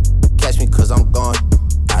 Catch me cause I'm gone,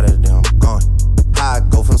 out of there I'm gone. How I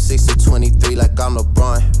go from 6 to 23 like I'm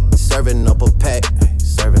LeBron. Serving up a pack,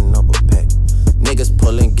 serving up a pack. Niggas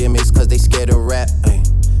pulling gimmicks cause they scared to rap, ay.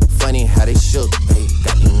 Funny how they shook, ay.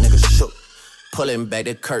 Got these niggas shook. Pulling back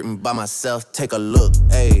the curtain by myself, take a look,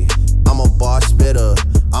 ay. I'm a bar spitter,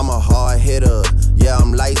 I'm a hard hitter. Yeah,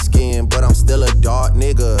 I'm light skinned, but I'm still a dark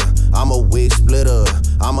nigga. I'm a wig splitter,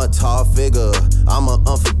 I'm a tall figure. I'm a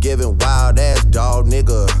unforgiving, wild ass dog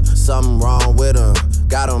nigga. Something wrong with him,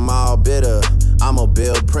 got him all bitter. I'm a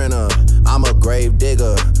bill printer, I'm a grave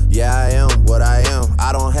digger. Yeah, I am what I am.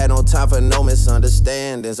 I don't have no time for no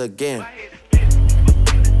misunderstandings again.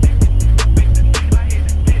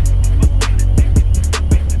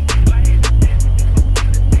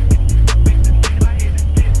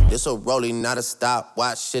 This a rolling, not a stop.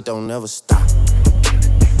 Watch, shit don't never stop.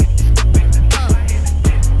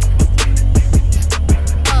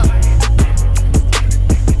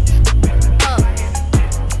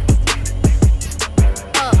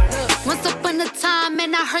 Once upon a time,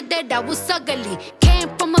 and I heard that I was ugly. Came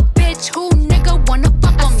from a bitch who nigga wanna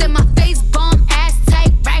fuck on me. I said my face bomb, ass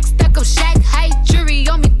tight, rack stuck up, shack height, jury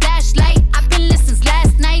on me, flashlight. I've been listening since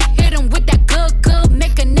last night. Hit him with that good,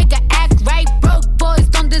 make a nigga act right. Broke boys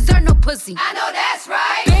don't deserve no pussy. I know that's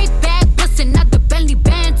right. Big bag, bustin' out the Bentley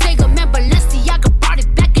band. Take a man, Balenciaga brought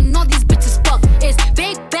it back, and all these bitches fuck. It's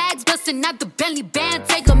big bags, bustin' out the Bentley band.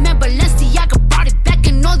 Take a man, Balenciaga brought it back,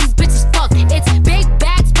 and all these bitches fuck. It's big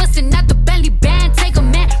bags, bustin' out the Bentley band. Take a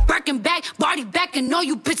man, Birkin back, body back, and all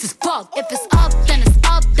you bitches fuck. If it's up, then it's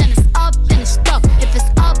up, then it's up, then it's stuff. If it's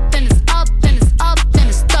up, then it's up, then it's up, then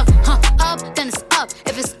it's stuff. Up, then it's up.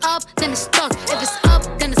 If it's up, then it's stuck. If it's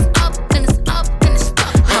up, then it's up, then it's up, then it's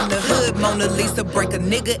stuck. I'm the hood Mona Lisa, break a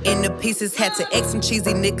nigga into pieces. Had to X some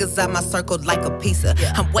cheesy niggas out my circle like a pizza.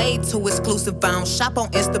 I'm way too exclusive, I don't shop on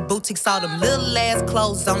Insta boutiques. All them little ass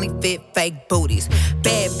clothes only fit fake booties.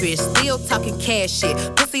 Bad bitch, still talking cash shit.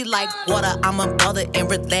 Pussy like water, I'm unbothered and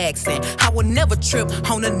relaxing. I would never trip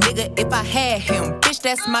on a nigga if I had him. Bitch,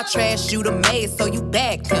 that's my trash, you the maid, so you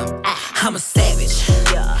bagged him. I'm a savage,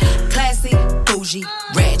 classy, bougie,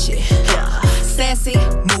 ratchet, sassy,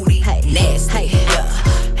 moody, nasty,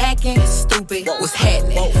 acting stupid. What's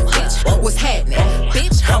happening? Bitch, what's happening?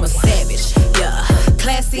 Bitch, I'm a savage,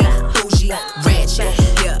 classy, bougie, ratchet,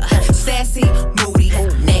 sassy, moody,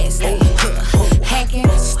 nasty, hacking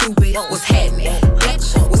stupid. What's happening?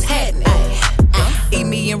 Bitch, what's happening? Eat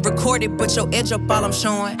me and record it, but your edge up all I'm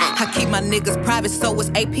showing. I keep my niggas private, so it's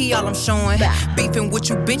AP all I'm showing. Beefing with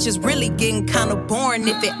you bitches really getting kinda boring.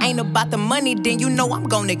 If it ain't about the money, then you know I'm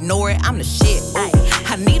gonna ignore it. I'm the shit.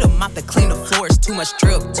 I need a mop to clean the floors, too much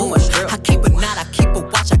drip. I keep a knot, I keep a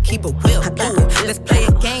watch, I keep a whip. Let's play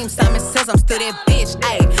a game. Simon says I'm still that bitch.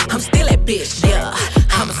 I'm still that bitch. Yeah,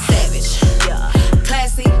 I'm a savage.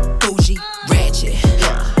 Classy, bougie, ratchet,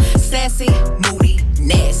 sassy, moody,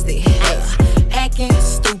 nasty. Acting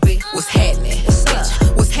stupid, what's happening?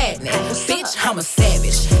 Bitch, what's happening? Bitch, I'm a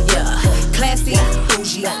savage, classy,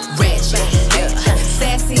 bougie, ratchet,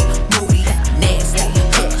 sassy, moody, nasty,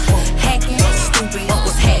 hacking stupid,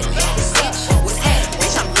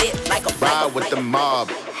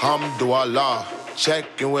 Alhamdulillah, check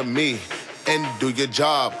in with me and do your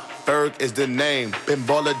job. Berg is the name,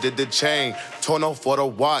 Bimbola did the chain, Torno for the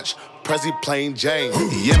watch, Prezi plain Jane.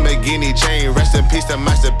 Yamagini chain, rest in peace to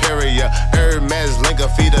my superior. Hermes Linka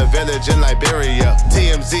feed a village in Liberia.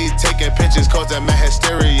 TMZ taking pictures causing my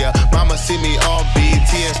hysteria. Mama see me on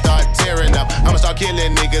BT and start tearing up. I'ma start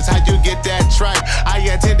killing niggas, how you get that tripe? I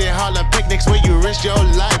attended Harlem picnics where you risk your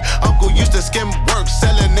life. Uncle used to skim work,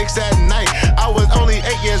 selling nicks at night. I was only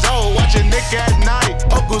 8 years old, watching Nick at night.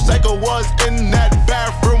 Uncle Psycho was in that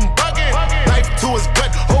bathroom bucket. Knife to his gut,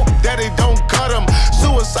 hope daddy don't cut him.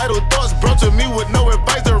 Suicidal thoughts brought to me with no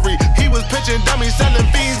advisory. He was pitching dummies, selling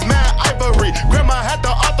fiends, mad ivory. Grandma had the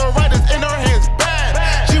arthritis in her hands, bad.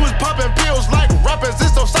 She was popping pills like rappers in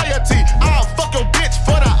society. I'll fuck your bitch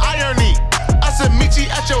for the irony. I said meet you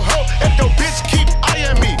at your hoe if your bitch keep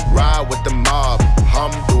eyeing me. Ride with the mob,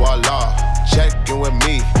 Alhamdulillah, check in with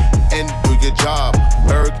me and do your job.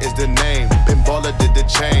 Berg is the name, Bimbola did the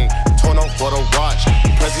chain, Torno for the watch,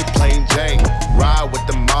 Prezi plain Jane. Ride with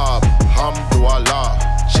the mob, Alhamdulillah,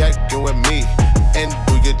 check in with me and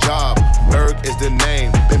do your job. Berg is the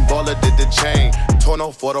name, Bimbola did the chain,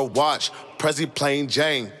 Torno for the watch, Prezi plain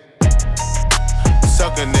Jane.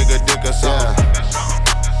 Suck a nigga, dick or something.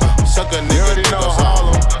 Suck a nigga, dick or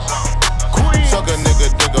something. Suck a nigga,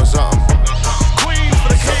 dick or something.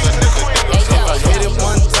 Suck a nigga, dick or something. If I hit it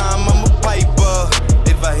one time, I'm a piper.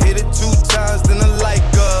 If I hit it 2 times, then I like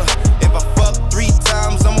her. If I fuck 3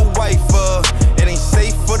 times, I'm a wifer. It ain't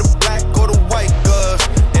safe for the black or the white girl.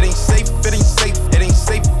 It ain't safe, it ain't safe, it ain't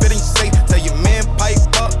safe, it ain't safe. Tell your man pipe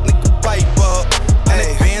up, nigga pipe up. And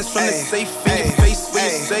advance from the safe in your face when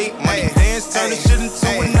you say money dance, turn this shit into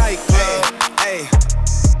a nightclub.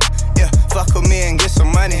 Yeah, fuck with me and get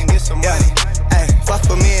some money. Yeah, fuck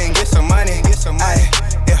with me and get some money.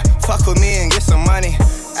 Yeah, fuck with me and get some money.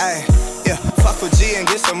 Yeah, fuck with G and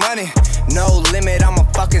get some money. No limit, I'm a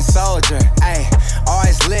fucking soldier.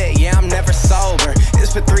 Always lit, yeah, I'm never sober.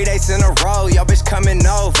 It's for 3 days in a row, yo bitch coming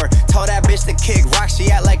over. Told that bitch to kick rock, she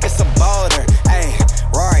act like it's a boulder.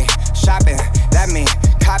 Rory, shopping, that mean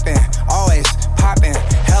copping. Always popping,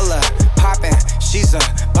 hella popping. She's a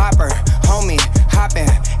bopper, homie, hopping.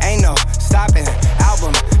 Ain't no stopping,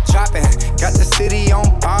 album dropping. Got the city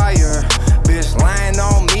on fire. Bitch lying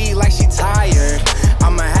on me like she tired.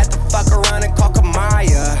 I'ma have to fuck around and call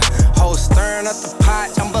Kamaya. Whole stirring up the pot,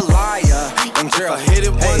 jambalaya. And girl, if I hit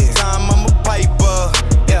it one time, I'm a piper.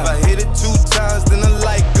 If I hit it 2 times, then I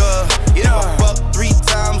like her. If I fuck 3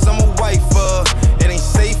 times, I'm a wifer. It ain't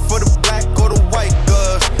safe for the black or the white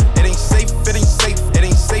girls. It ain't safe, it ain't safe, it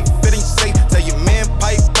ain't safe, it ain't safe. Tell your man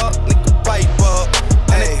pipe up, nigga pipe up.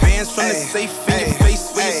 And advance from the safe in your face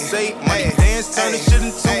when you say money dance, turn this shit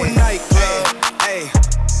into a nightclub.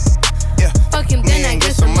 Yeah, fuck him, then I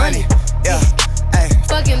get some money. Yeah,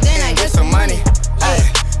 fuck him, then I get some money.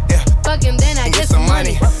 Yeah, fuck him, then I get some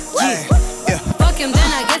money. Yeah, fuck him,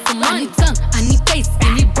 then I get some money. I need tongue, I need face,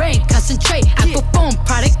 I need brain, concentrate. I perform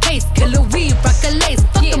product case, killer weed, rock a lace.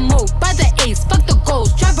 Fuck the move, buy the ace, fuck the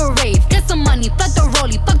goals, drive a rave. Get some money, fuck the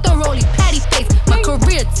rollie, patty face. My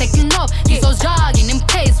career taking off, these hoes jogging in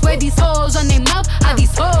pace. Where these hoes on their mouth, are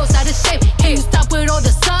these hoes out of shape? Can you stop with all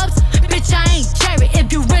the subs? Bitch, I ain't cherry.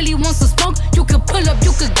 If you really want some smoke, you can pull up,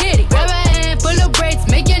 you could get it. Grab a hand, full of braids,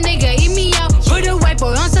 make your nigga eat me out. Put a white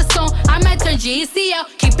boy on the song, I might turn GEC out.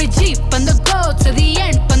 Keep it G from the go to the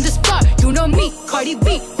end, from the start. You know me, Cardi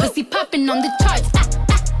B, pussy popping on the charts.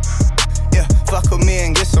 Yeah, fuck with me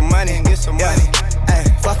and get some money.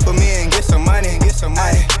 Fuck with me and get some money.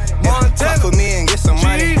 Fuck with me and get some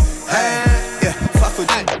money. Yeah, fuck with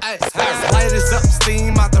you. Light is up,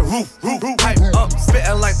 steam out the roof. Pipe up,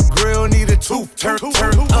 spitting like the grill need a tooth. Turn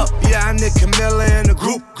up, yeah, I need Camilla in the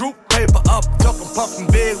group. Paper up, talking puffin'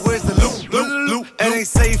 big, where's the loop? It ain't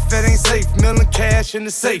safe, million cash in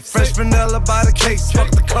the safe. Fresh vanilla by the case, fuck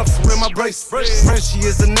the cuffs with my brace. Frenchie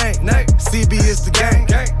is the name, CB is the gang.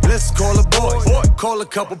 Let's call a boy, call a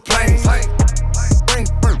couple planes.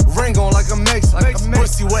 Ring on like a mace,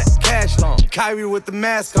 pussy wet, cash long. Kyrie with the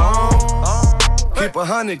mask on. Keep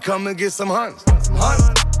 100, come and get some hunts.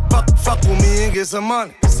 Fuck with me and get some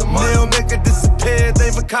money. They'll make it disappear,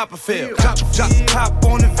 they for Copperfield. Chop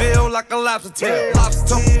on the veil like a lobster tail.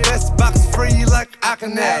 Lobster best box free like I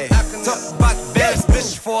can have. Talk about the best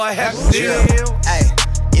bitch for a half deal.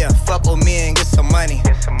 Yeah, fuck with me and get some money.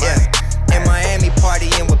 Yeah, in Miami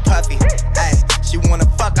partying with Puffy. She wanna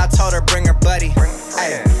fuck, I told her bring her buddy.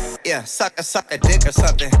 Yeah, suck a dick or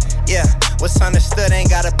something. Yeah, what's understood ain't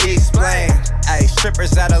gotta be explained. Ayy,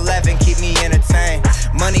 strippers at 11 keep me entertained.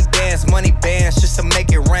 Money bands just to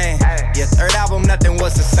make it rain. Yeah, third album, nothing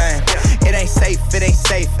was the same. It ain't safe,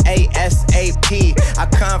 ASAP. I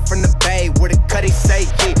come from the Bay where the Cuddy say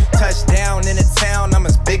G. Touchdown in the town, I'm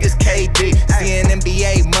as big as KD. Seeing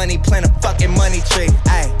NBA money, playing a fucking money tree.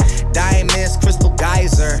 Ayy, diamonds, crystal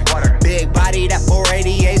geyser. Big body, that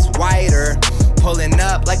 488's wider. Pulling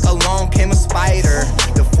up like along came a spider.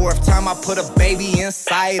 The fourth time I put a baby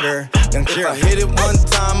inside her. Young if I hit it one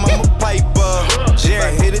time, I'm a piper. If I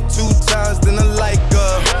hit it 2 times, then I like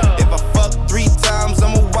her. If I fuck 3 times,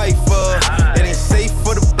 I'm a wifer. It ain't safe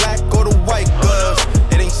for the black or the white girls.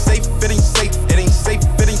 It ain't safe, it ain't safe, it ain't safe,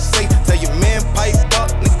 it ain't safe. Tell your man pipe up,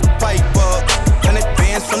 nigga pipe up. 100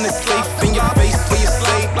 bands from the safe in your face for your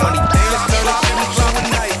slave. Money bands turn the shoes on the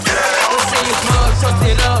night. We'll see you smug, toast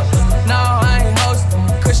it up. No, I ain't hosting.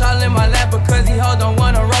 Kush all in my lap because he hold don't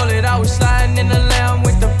wanna roll it. I was sliding in the lamb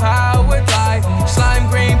with the power drive. Slime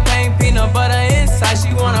green paint, peanut butter inside.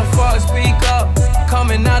 She wanna fuck, speak up,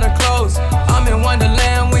 coming out of clothes. I'm in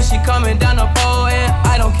Wonderland when she coming down the pole. And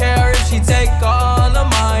I don't care if she take all of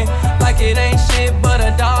mine. Like it ain't shit but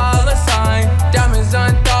a dollar sign. Diamonds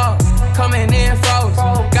unthought, coming in froze.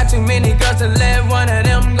 Got too many girls to let one of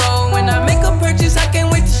them go. When I make a purchase, I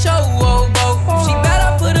can't wait to show. If she bad,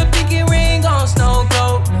 I put a pinky ring on snow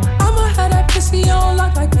globe. I'ma have that pussy on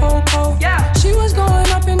lock like Popo. Yeah. She was going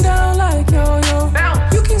up and down like yo-yo.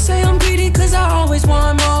 You can say I'm greedy cause I always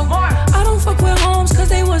want more. I don't fuck with homes cause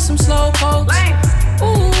they want some slow pokes.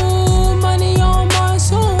 Ooh, money on my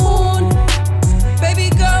soul. Baby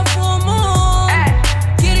girl, full moon.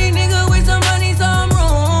 Get a nigga with some money, some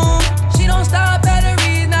room. She don't stop,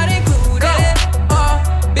 batteries not included.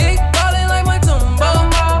 Big ballin' like my Tumbo.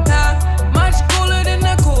 Much cooler than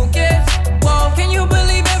the cool kids. Whoa, can you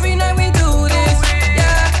believe every night we do this?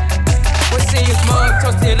 Yeah. We'll see you smug,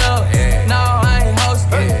 toast it up. No, I ain't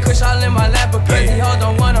hosting. Kush all in my lap because he hold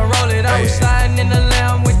don't wanna roll it. I was sliding in the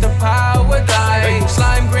lamb with the power drive.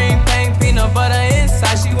 Slime green paint, peanut butter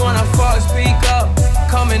inside. She wanna fuck, speak up,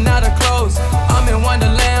 coming out of clothes. I'm in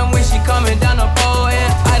Wonderland when she coming down the pole.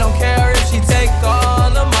 And I don't care if she take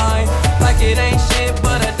all of mine. Like it ain't shit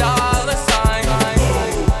but a dollar sign.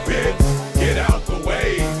 Move, bitch, get out the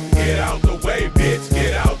way. Get out the way, bitch,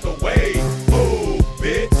 get out the way. Move,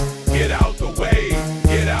 bitch, get out the way.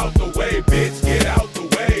 Get out the way, bitch, get out the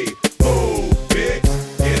way. Move, bitch,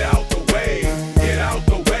 get out the way. Get out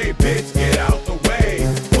the way, bitch, get out the way.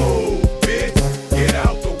 Move, bitch, get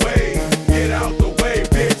out the way. Get out the way,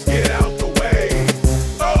 bitch, get out the way.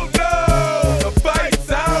 Oh no, the fight's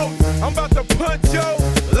out. I'm about to punch your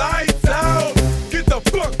lights out. Get the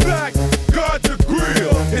fuck back, guard your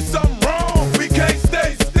grill. It's something wrong, we can't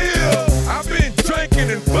stay still. I've been drinking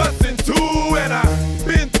and busting too, and I've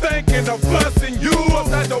been thinking of busting you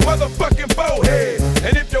upside the motherfucking forehead.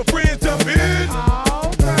 And if your friends jump in,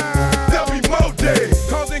 there'll be more days.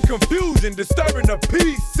 Causing confusion, disturbing the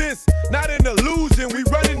peace. Since not an illusion, we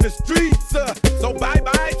running the streets. So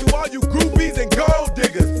bye-bye to all you groupies and gold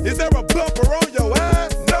diggers. Is there a bumper on your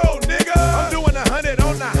ass? No, nigga. I'm doing 100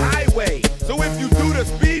 on the highway. So if you do the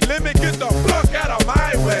speed limit, get the fuck out of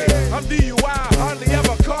my way. I'm DUI, hardly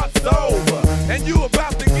ever caught sober. And you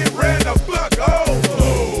about to get ran the fuck over.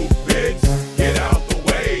 Move, bitch, get out the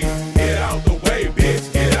way. Get out the way,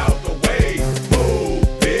 bitch, get out the way. Move,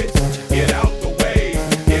 bitch, get out the way.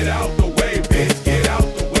 Get out the way, bitch, get out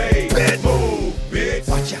the way. Move,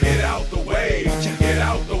 bitch, get out the way. Get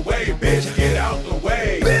out the way, bitch, get out the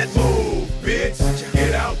way. Move, bitch,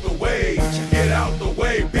 get out the way. Get out the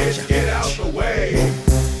way, bitch, get out the way.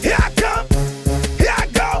 Here I come, here I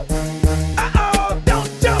go. Don't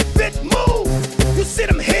jump, bitch, move. You see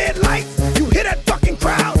them headlights, you hear that fucking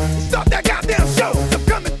crowd. Stop that goddamn show, I'm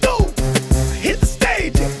coming through. I hit the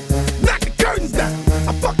stage and knock the curtains down.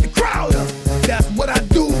 I fuck the crowd up, that's what I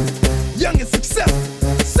do. Young and successful,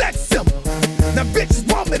 sex symbol. Now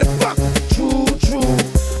bitches want me to fuck. True, true.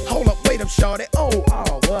 Hold up, wait up, shorty. Oh,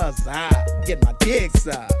 what's up? Get my dick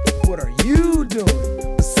sucked. What are you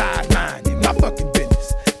doing? Besides minding my fucking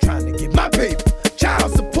business. Trying to get my baby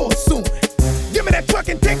child support soon. Give me that truck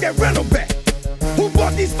and take that rental back. Who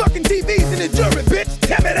bought these fucking TVs in the jury, bitch?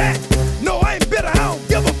 Tell me that. No, I ain't bitter, I don't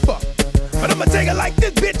give a fuck. But I'ma take it like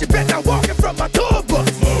this, bitch. You bet not walking from my tour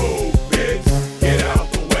bus. Move, bitch, get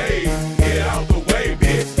out the way. Get out the way,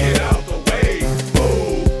 bitch, get out the way.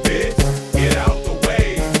 Move, bitch, get out the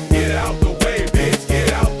way. Get out the way, bitch,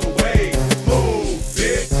 get out the way. Move,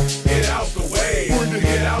 bitch, get out the way.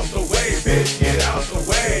 Get out the way, bitch, get out the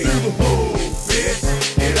way. Move, bitch,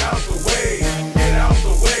 get out the way. Get out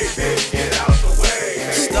the way, bitch, get out the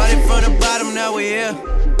way. Started from the bottom, now we here.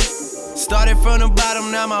 Started from the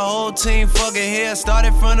bottom, now now my whole team fucking here.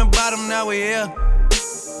 Started from the bottom, now we here.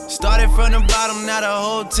 Started from the bottom, now the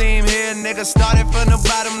whole team here. Nigga, started from the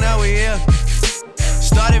bottom, now we here.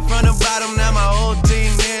 Started from the bottom, now my whole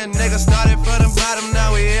team here. Nigga, started from the bottom,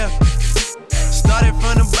 now we here. Started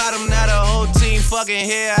from the bottom, now the whole team fucking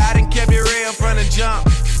here. I done kept it real from the jump.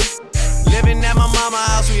 Living at my mama's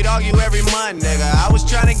house, we'd argue every month, nigga. I was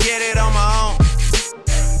tryna get it on my own.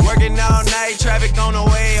 Working all night, traffic on the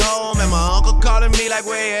way home, and my uncle calling me like,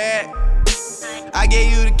 where you at? I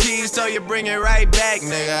gave you the keys, so you bring it right back,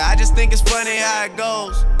 nigga. I just think it's funny how it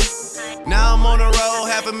goes. Now I'm on the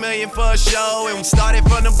road, $500,000 for a show, and we started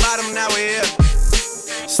from the bottom, now we're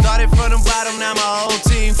here. Started from the bottom, now my whole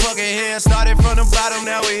team fucking here. Started from the bottom,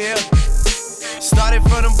 now we here. Started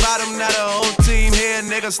from the bottom, now the whole team here,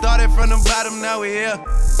 nigga. Started from the bottom, now we here.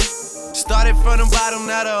 Started from the bottom,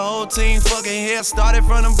 now the whole team fucking here. Started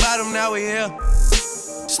from the bottom, now we here.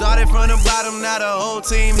 Started from the bottom, now the whole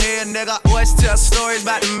team here, nigga. Always tell stories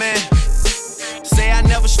about the man. Say I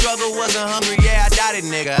never struggled, wasn't hungry, yeah, I doubt it,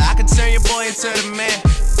 nigga. I can turn your boy into the man.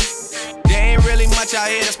 There ain't really much out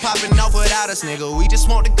here that's popping off without us, nigga. We just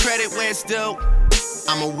want the credit where it's due.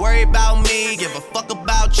 I'ma worry about me, give a fuck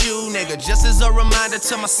about you, nigga. Just as a reminder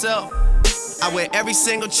to myself, I wear every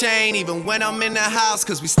single chain, even when I'm in the house.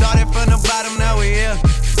 Cause we started from the bottom, now we here.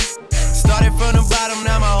 Started from the bottom,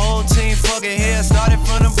 now my whole team fucking here. Started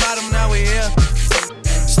from the bottom, now we here.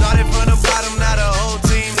 Started from the bottom, now the whole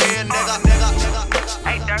team here, nigga.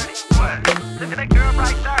 Hey, Dirty, what? Look at that girl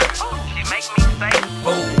right there. She make me say,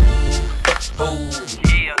 boom, boom,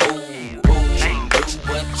 yeah, boom, boom. Ain't do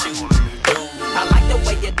what you do. I like the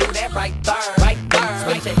way you do that right there, right there.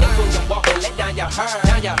 Switch your hips when you walk and let down your hair,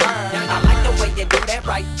 down your hair. I like the way you do that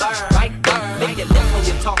right there, right there. Make your lips when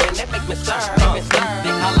you're talking, that make me stir, make me stir.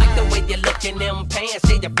 I like the way you look in them pants,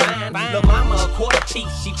 yeah, you're fine. Lil' mama a quarter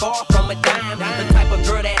piece, she far from a dime. The type of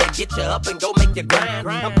girl that'll get you up and go make you grind.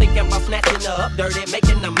 I'm thinking about snatching her up dirty,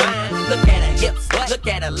 making her mine. Look at her hips, look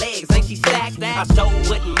at her legs, ain't she stacked? I sure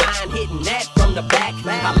wouldn't mind hitting that from the back.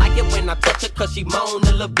 I like it when I touch her cause she moan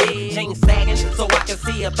a little bit. Chain sagging so I can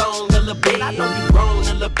see her thong a little bit. I know you grown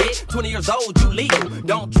a little bit, 20 years old, you legal.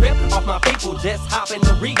 Don't trip off my people, just hop in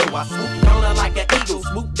the Regal. I swoop on her like an eagle,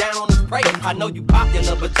 swoop down on his prey. I know you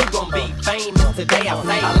popular, but you gon' be famous today, I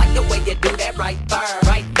say. I like the way you do that right there,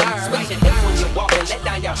 right there. Switch your hips when you walk and let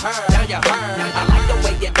down your hair, down your hair. I like the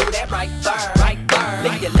way you do that right there, right there.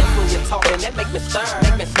 Lick your lips when you're talking, that make me stir,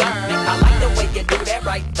 make me stir. I like the way you do that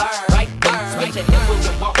right there, right there. Switch your hips when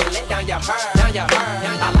you walk and let down your hair, down your hair.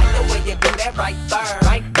 I like the way you do that right there,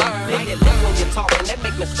 right there. Lick your lips when you're talking, that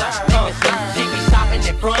make me stir, make me stir. She be shopping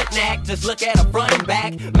at front neck, just look at her front and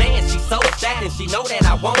back. Man, she's so stacked and she know that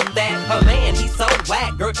I want that. Her man, he's so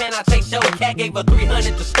whack. Girl, can I take your cat? Gave her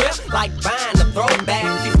 300 to strip, like buying a throwback.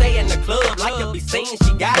 She stay in the club, like to be seen,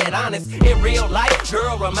 she got it honest. In real life,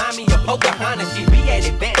 girl, remind me of Pocahontas. She be at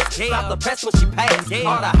events, stop the press when she pass.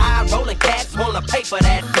 All the high rolling cats wanna pay for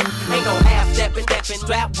that. Ain't no half stepping,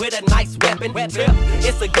 strapped with a nice weapon. Trip,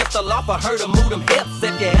 it's against the law for her to move them hips.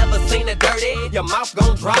 If you ever seen it dirty, your mouth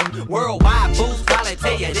gon' drop. Worldwide fools probably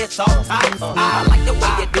tell you this all time. I like the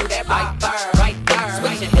way you do that right there, right there.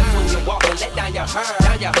 Switch your hips when you walk and let down your hair,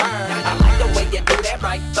 down your hair. I like the way you do that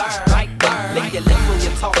right there, right there. Lick your lips when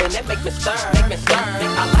you're talking, that make me stir, make me stir.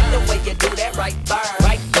 I like the way you do that right there,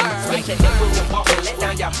 right there. Switch your hips when you walk and let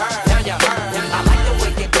down your hair, down your hair. I like the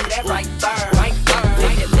way you do that right there, right there.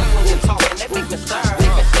 Lick your lips when you're talking, that make me stir,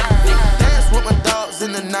 make me stir. Dance with my dogs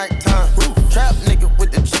in the nighttime. Trap nigga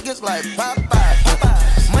with the chickens like Popeye.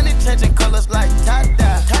 Money changing colors like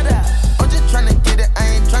tie-dye. I'm just tryna get it,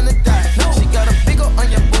 I ain't tryna die. She got a big ol'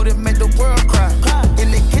 on your booty, make the world cry.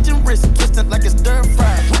 In the kitchen, wrist twisting like it's stir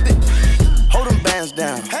fry. Whip it, hold them bands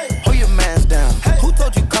down, hold your mans down. Who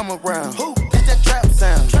told you come around? It's that trap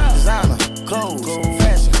sound. Designer, clothes,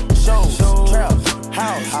 fashion, shows, trap,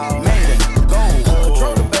 house, made it, gold.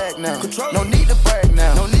 Control the bag now, no need to brag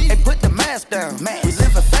now. Hey, put the mask down, we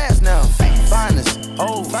living fast now. Finest,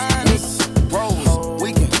 old, finest, rose,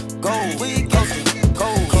 we can go, coast,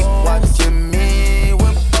 keep watching me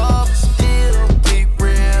when Bob still be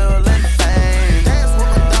real and fame. Dance with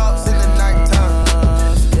my dogs in the nighttime.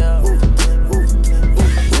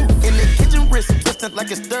 In the kitchen, wrist twisting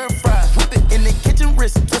like it's stir fry. Whip it in the kitchen,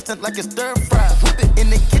 wrist twisting like it's stir fry. Whip it in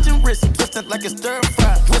the kitchen, wrist twisting like it's stir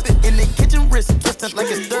fry. Whip it in the kitchen, wrist twisting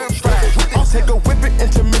like it's stir fry. I'll take a whip it,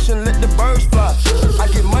 intermission, let the birds fly. I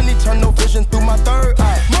get money, turn no vision through my third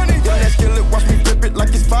eye. Money, yeah, that skillet, watch me flip it like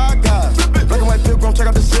it's Five Guys. Black and white pilgrim, check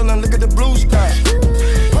out the ceiling, look at the blue sky.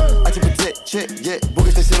 I keep a tit, check, yeah,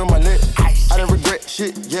 boogers they sit on my lip. I don't regret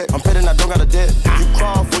shit, yeah, I'm petting, I don't got a debt. You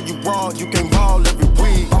crawl for you want, you can ball every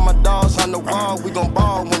week. All my dogs on the wall, we gon'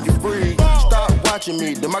 ball. watching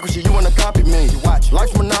me. Democracy, you wanna copy me. You watch.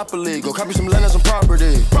 Life's monopoly. Go copy some land and some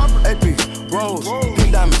property. AP, Rose,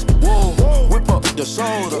 pink diamonds, whoa. Whip up the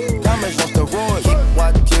soda, diamonds off the road. Keep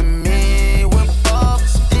watching me whip up,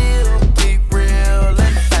 still keep real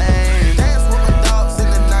and fame. Dance with my dogs in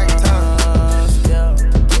the nighttime.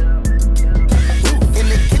 In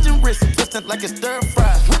the kitchen, wrist twisted like it's stir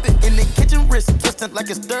fry. Whip it in the kitchen, wrist twisted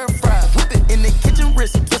like it's stir fry. Whip it in the kitchen,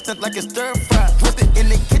 wrist twisted like it's stir fry. Whip it in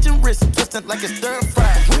the kitchen, wrist twisted like it's stir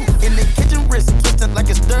fry. In the kitchen, wrist twisted like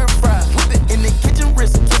it's stir fry. Whip it in the kitchen,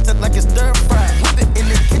 wrist twisted like it's stir fry. Whip it in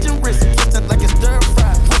the kitchen, wrist twisted like it's stir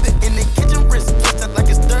fry. Whip it in the kitchen, wrist twisted like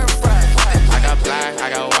it's stir fry. I got black, I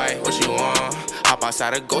got white, what you want? Hop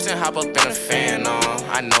outside a ghost and hop up in a fan on.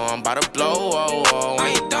 I know I'm about to blow, oh, oh,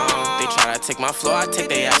 when you done. They try to take my flow, I take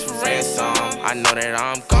their ass for ransom. I know that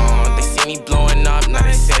I'm gone, they see me blowing up, now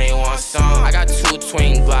they say they want some. I got 2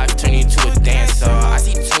 twin Glocks, turn you to a dancer. I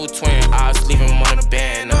see 2 twin eyes, leave them on a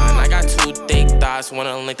banner. And I got 2 thick thighs,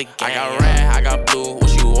 wanna link the game. I got red, I got blue,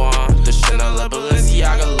 what you want? The Chanel, the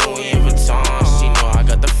Balenciaga, Louis Vuitton. She know I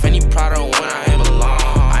got the Fendi Prada when I belong.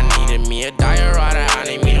 I needed me a diorama, I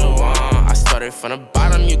need me the one. I started from the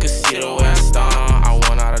bottom, you can see the way I start. I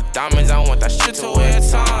want all the diamonds, I want that shit to wear a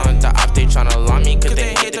ton. The op, they tryna lie me, cause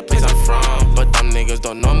they hate the place I'm from. But them niggas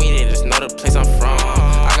don't know me, they just know the place I'm from.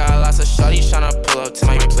 I got lots of shorties tryna pull up to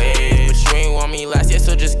my place. But you ain't want me last year,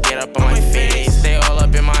 so just get up on my face. They all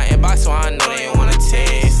up in my inbox, so I know they wanna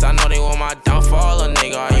taste. I know they want my downfall, a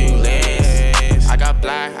nigga, are you lace? I got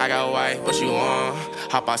black, I got white, what you want?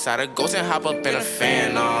 Hop outside a ghost and hop up in a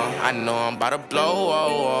fan on. I know I'm about to blow,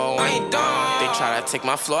 oh, oh, when you done. They try to take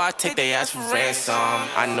my flow, I take their ass for ransom.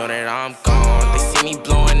 I know that I'm gone, they see me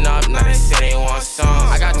blowing up, now they say they want some.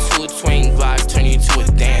 I got 2 twin Glocks, turn you to a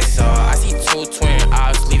dancer. I see 2 twin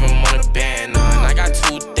eyes, leave them on a banner. And I got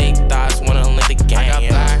 2 thick thighs, wanna link the game. I got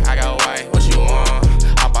black, I got white, what you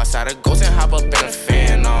want? Hop outside a ghost and hop up in a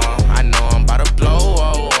fan on. I know I'm about to blow,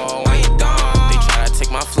 oh, oh, when you done. They try to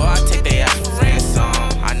take my flow, I take their ass for ransom.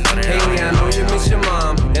 I know that Haley, I know you miss your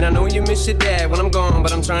mom, and I know you miss your dad when I'm gone,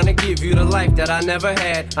 but I'm trying to give you the life that I never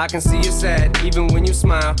had. I can see you sad, even when you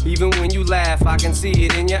smile, even when you laugh. I can see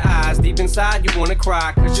it in your eyes, deep inside you wanna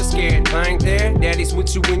cry, cause you're scared. I ain't there, daddy's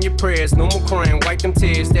with you in your prayers. No more crying, wipe them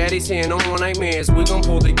tears, daddy's here, no more nightmares. We gon'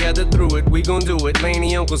 pull together through it, we gon' do it.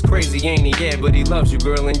 Laney uncle's crazy, ain't he? Yeah, but he loves you,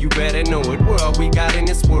 girl, and you better know it. We're all we got in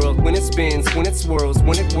this world, when it spins, when it swirls,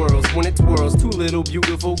 when it whirls, when it twirls. 2 little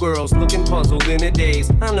beautiful girls looking puzzled in a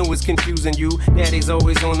daze. I know it's confusing you, daddy's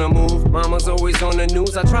always on the move, mama's always on the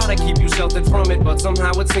news. I try to keep you sheltered from it, but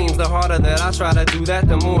somehow it seems the harder that I try to do that,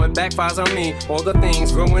 the more it backfires on me. All the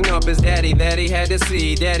things growing up as daddy that he had to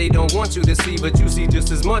see, daddy don't want you to see, but you see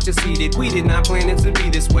just as much as he did. We did not plan it to be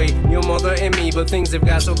this way, your mother and me, but things have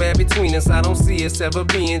got so bad between us. I don't see us ever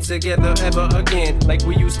being together ever again, like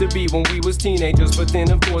we used to be when we was teenagers. But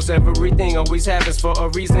then of course everything always happens for a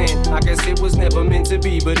reason. I guess it was never meant to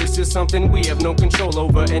be, but it's just something we have no control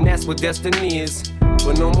over, and that's what destiny is.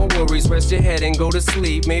 But no more worries, rest your head and go to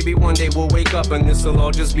sleep. Maybe one day we'll wake up and this'll all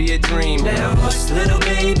just be a dream. Now hush, little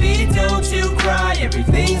baby, don't you cry.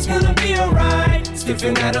 Everything's gonna be alright.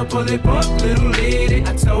 Stiffen that up, pull it up, little lady.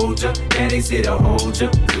 I told ya, daddy's here to hold ya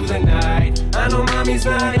through the night. I know mommy's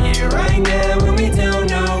not here right now, and we don't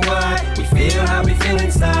know why. We feel how we feel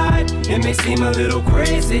inside. It may seem a little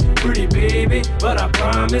crazy, pretty baby, but I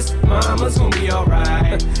promise mama's gonna be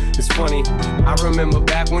alright. It's funny, I remember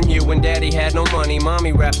back one year when daddy had no money.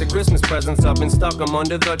 Mommy wrapped the Christmas presents up and stuck them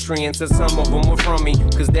under the tree and said some of them were from me,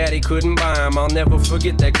 cause daddy couldn't buy them. I'll never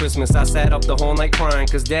forget that Christmas. I sat up the whole night crying,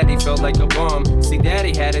 cause daddy felt like a bum. See,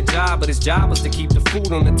 daddy had a job, but his job was to keep the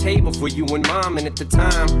food on the table for you and mom. And at the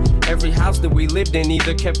time, every house that we lived in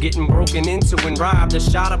either kept getting broken into and robbed or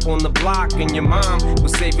shot up on the block. And your mom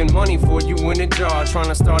was saving money for you in a jar, trying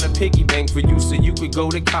to start a piggy bank for you so you could go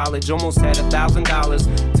to college. Almost had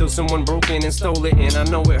 $1,000 till someone broke in and stole it. And I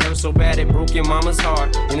know it hurt so bad it broke your mama's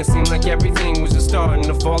heart, and it seemed like everything was just starting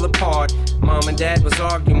to fall apart. Mom and dad was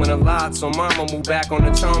arguing a lot, so mama moved back on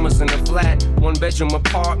the Chalmers in a flat 1-bedroom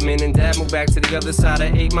apartment, and dad moved back to the other side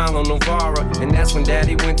of 8 Mile on Novara. And that's when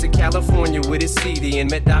daddy went to California with his CD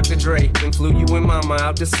and met Dr. Dre and flew you and mama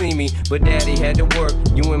out to see me. But daddy had to work,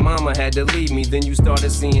 you and mama had to leave me. Then you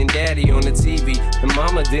started seeing daddy on the TV, and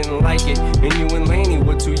mama didn't like it, and you and Laney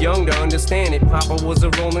were too young to understand it. Papa was a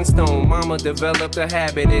Rolling Stone, mama developed a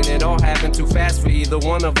habit, and it all happened too fast for either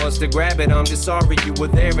one of us to grab it. I'm just sorry you were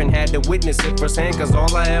there and had to witness it firsthand, cause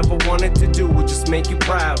all I ever wanted to do was just make you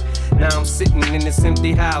proud. Now I'm sitting in this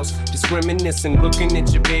empty house, just reminiscing, looking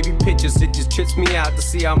at your baby pictures. It just trips me out to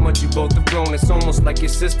see how much you both have grown. It's almost like your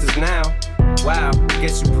sisters now. Wow,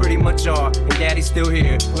 guess you pretty much are. And Daddy's still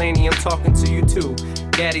here. Laney, I'm talking to you too.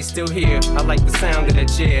 Daddy's still here. I like the sound of that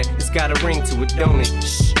chair. It's got a ring to it, don't it?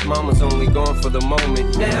 Shh, mama's only gone for the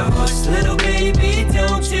moment. Now hush, little baby,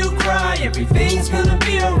 don't you cry. Everything's gonna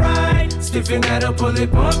be alright. Stiffen that up, pull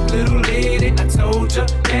it up, little lady. I told ya,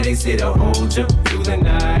 Daddy's here to hold ya through the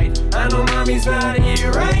night. I know mommy's not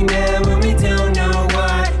here right now, and we don't know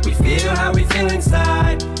why. We feel how we feel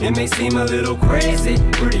inside. It may seem a little crazy,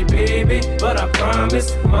 pretty baby, but I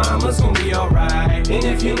promise mama's gonna be alright. And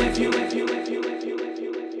if you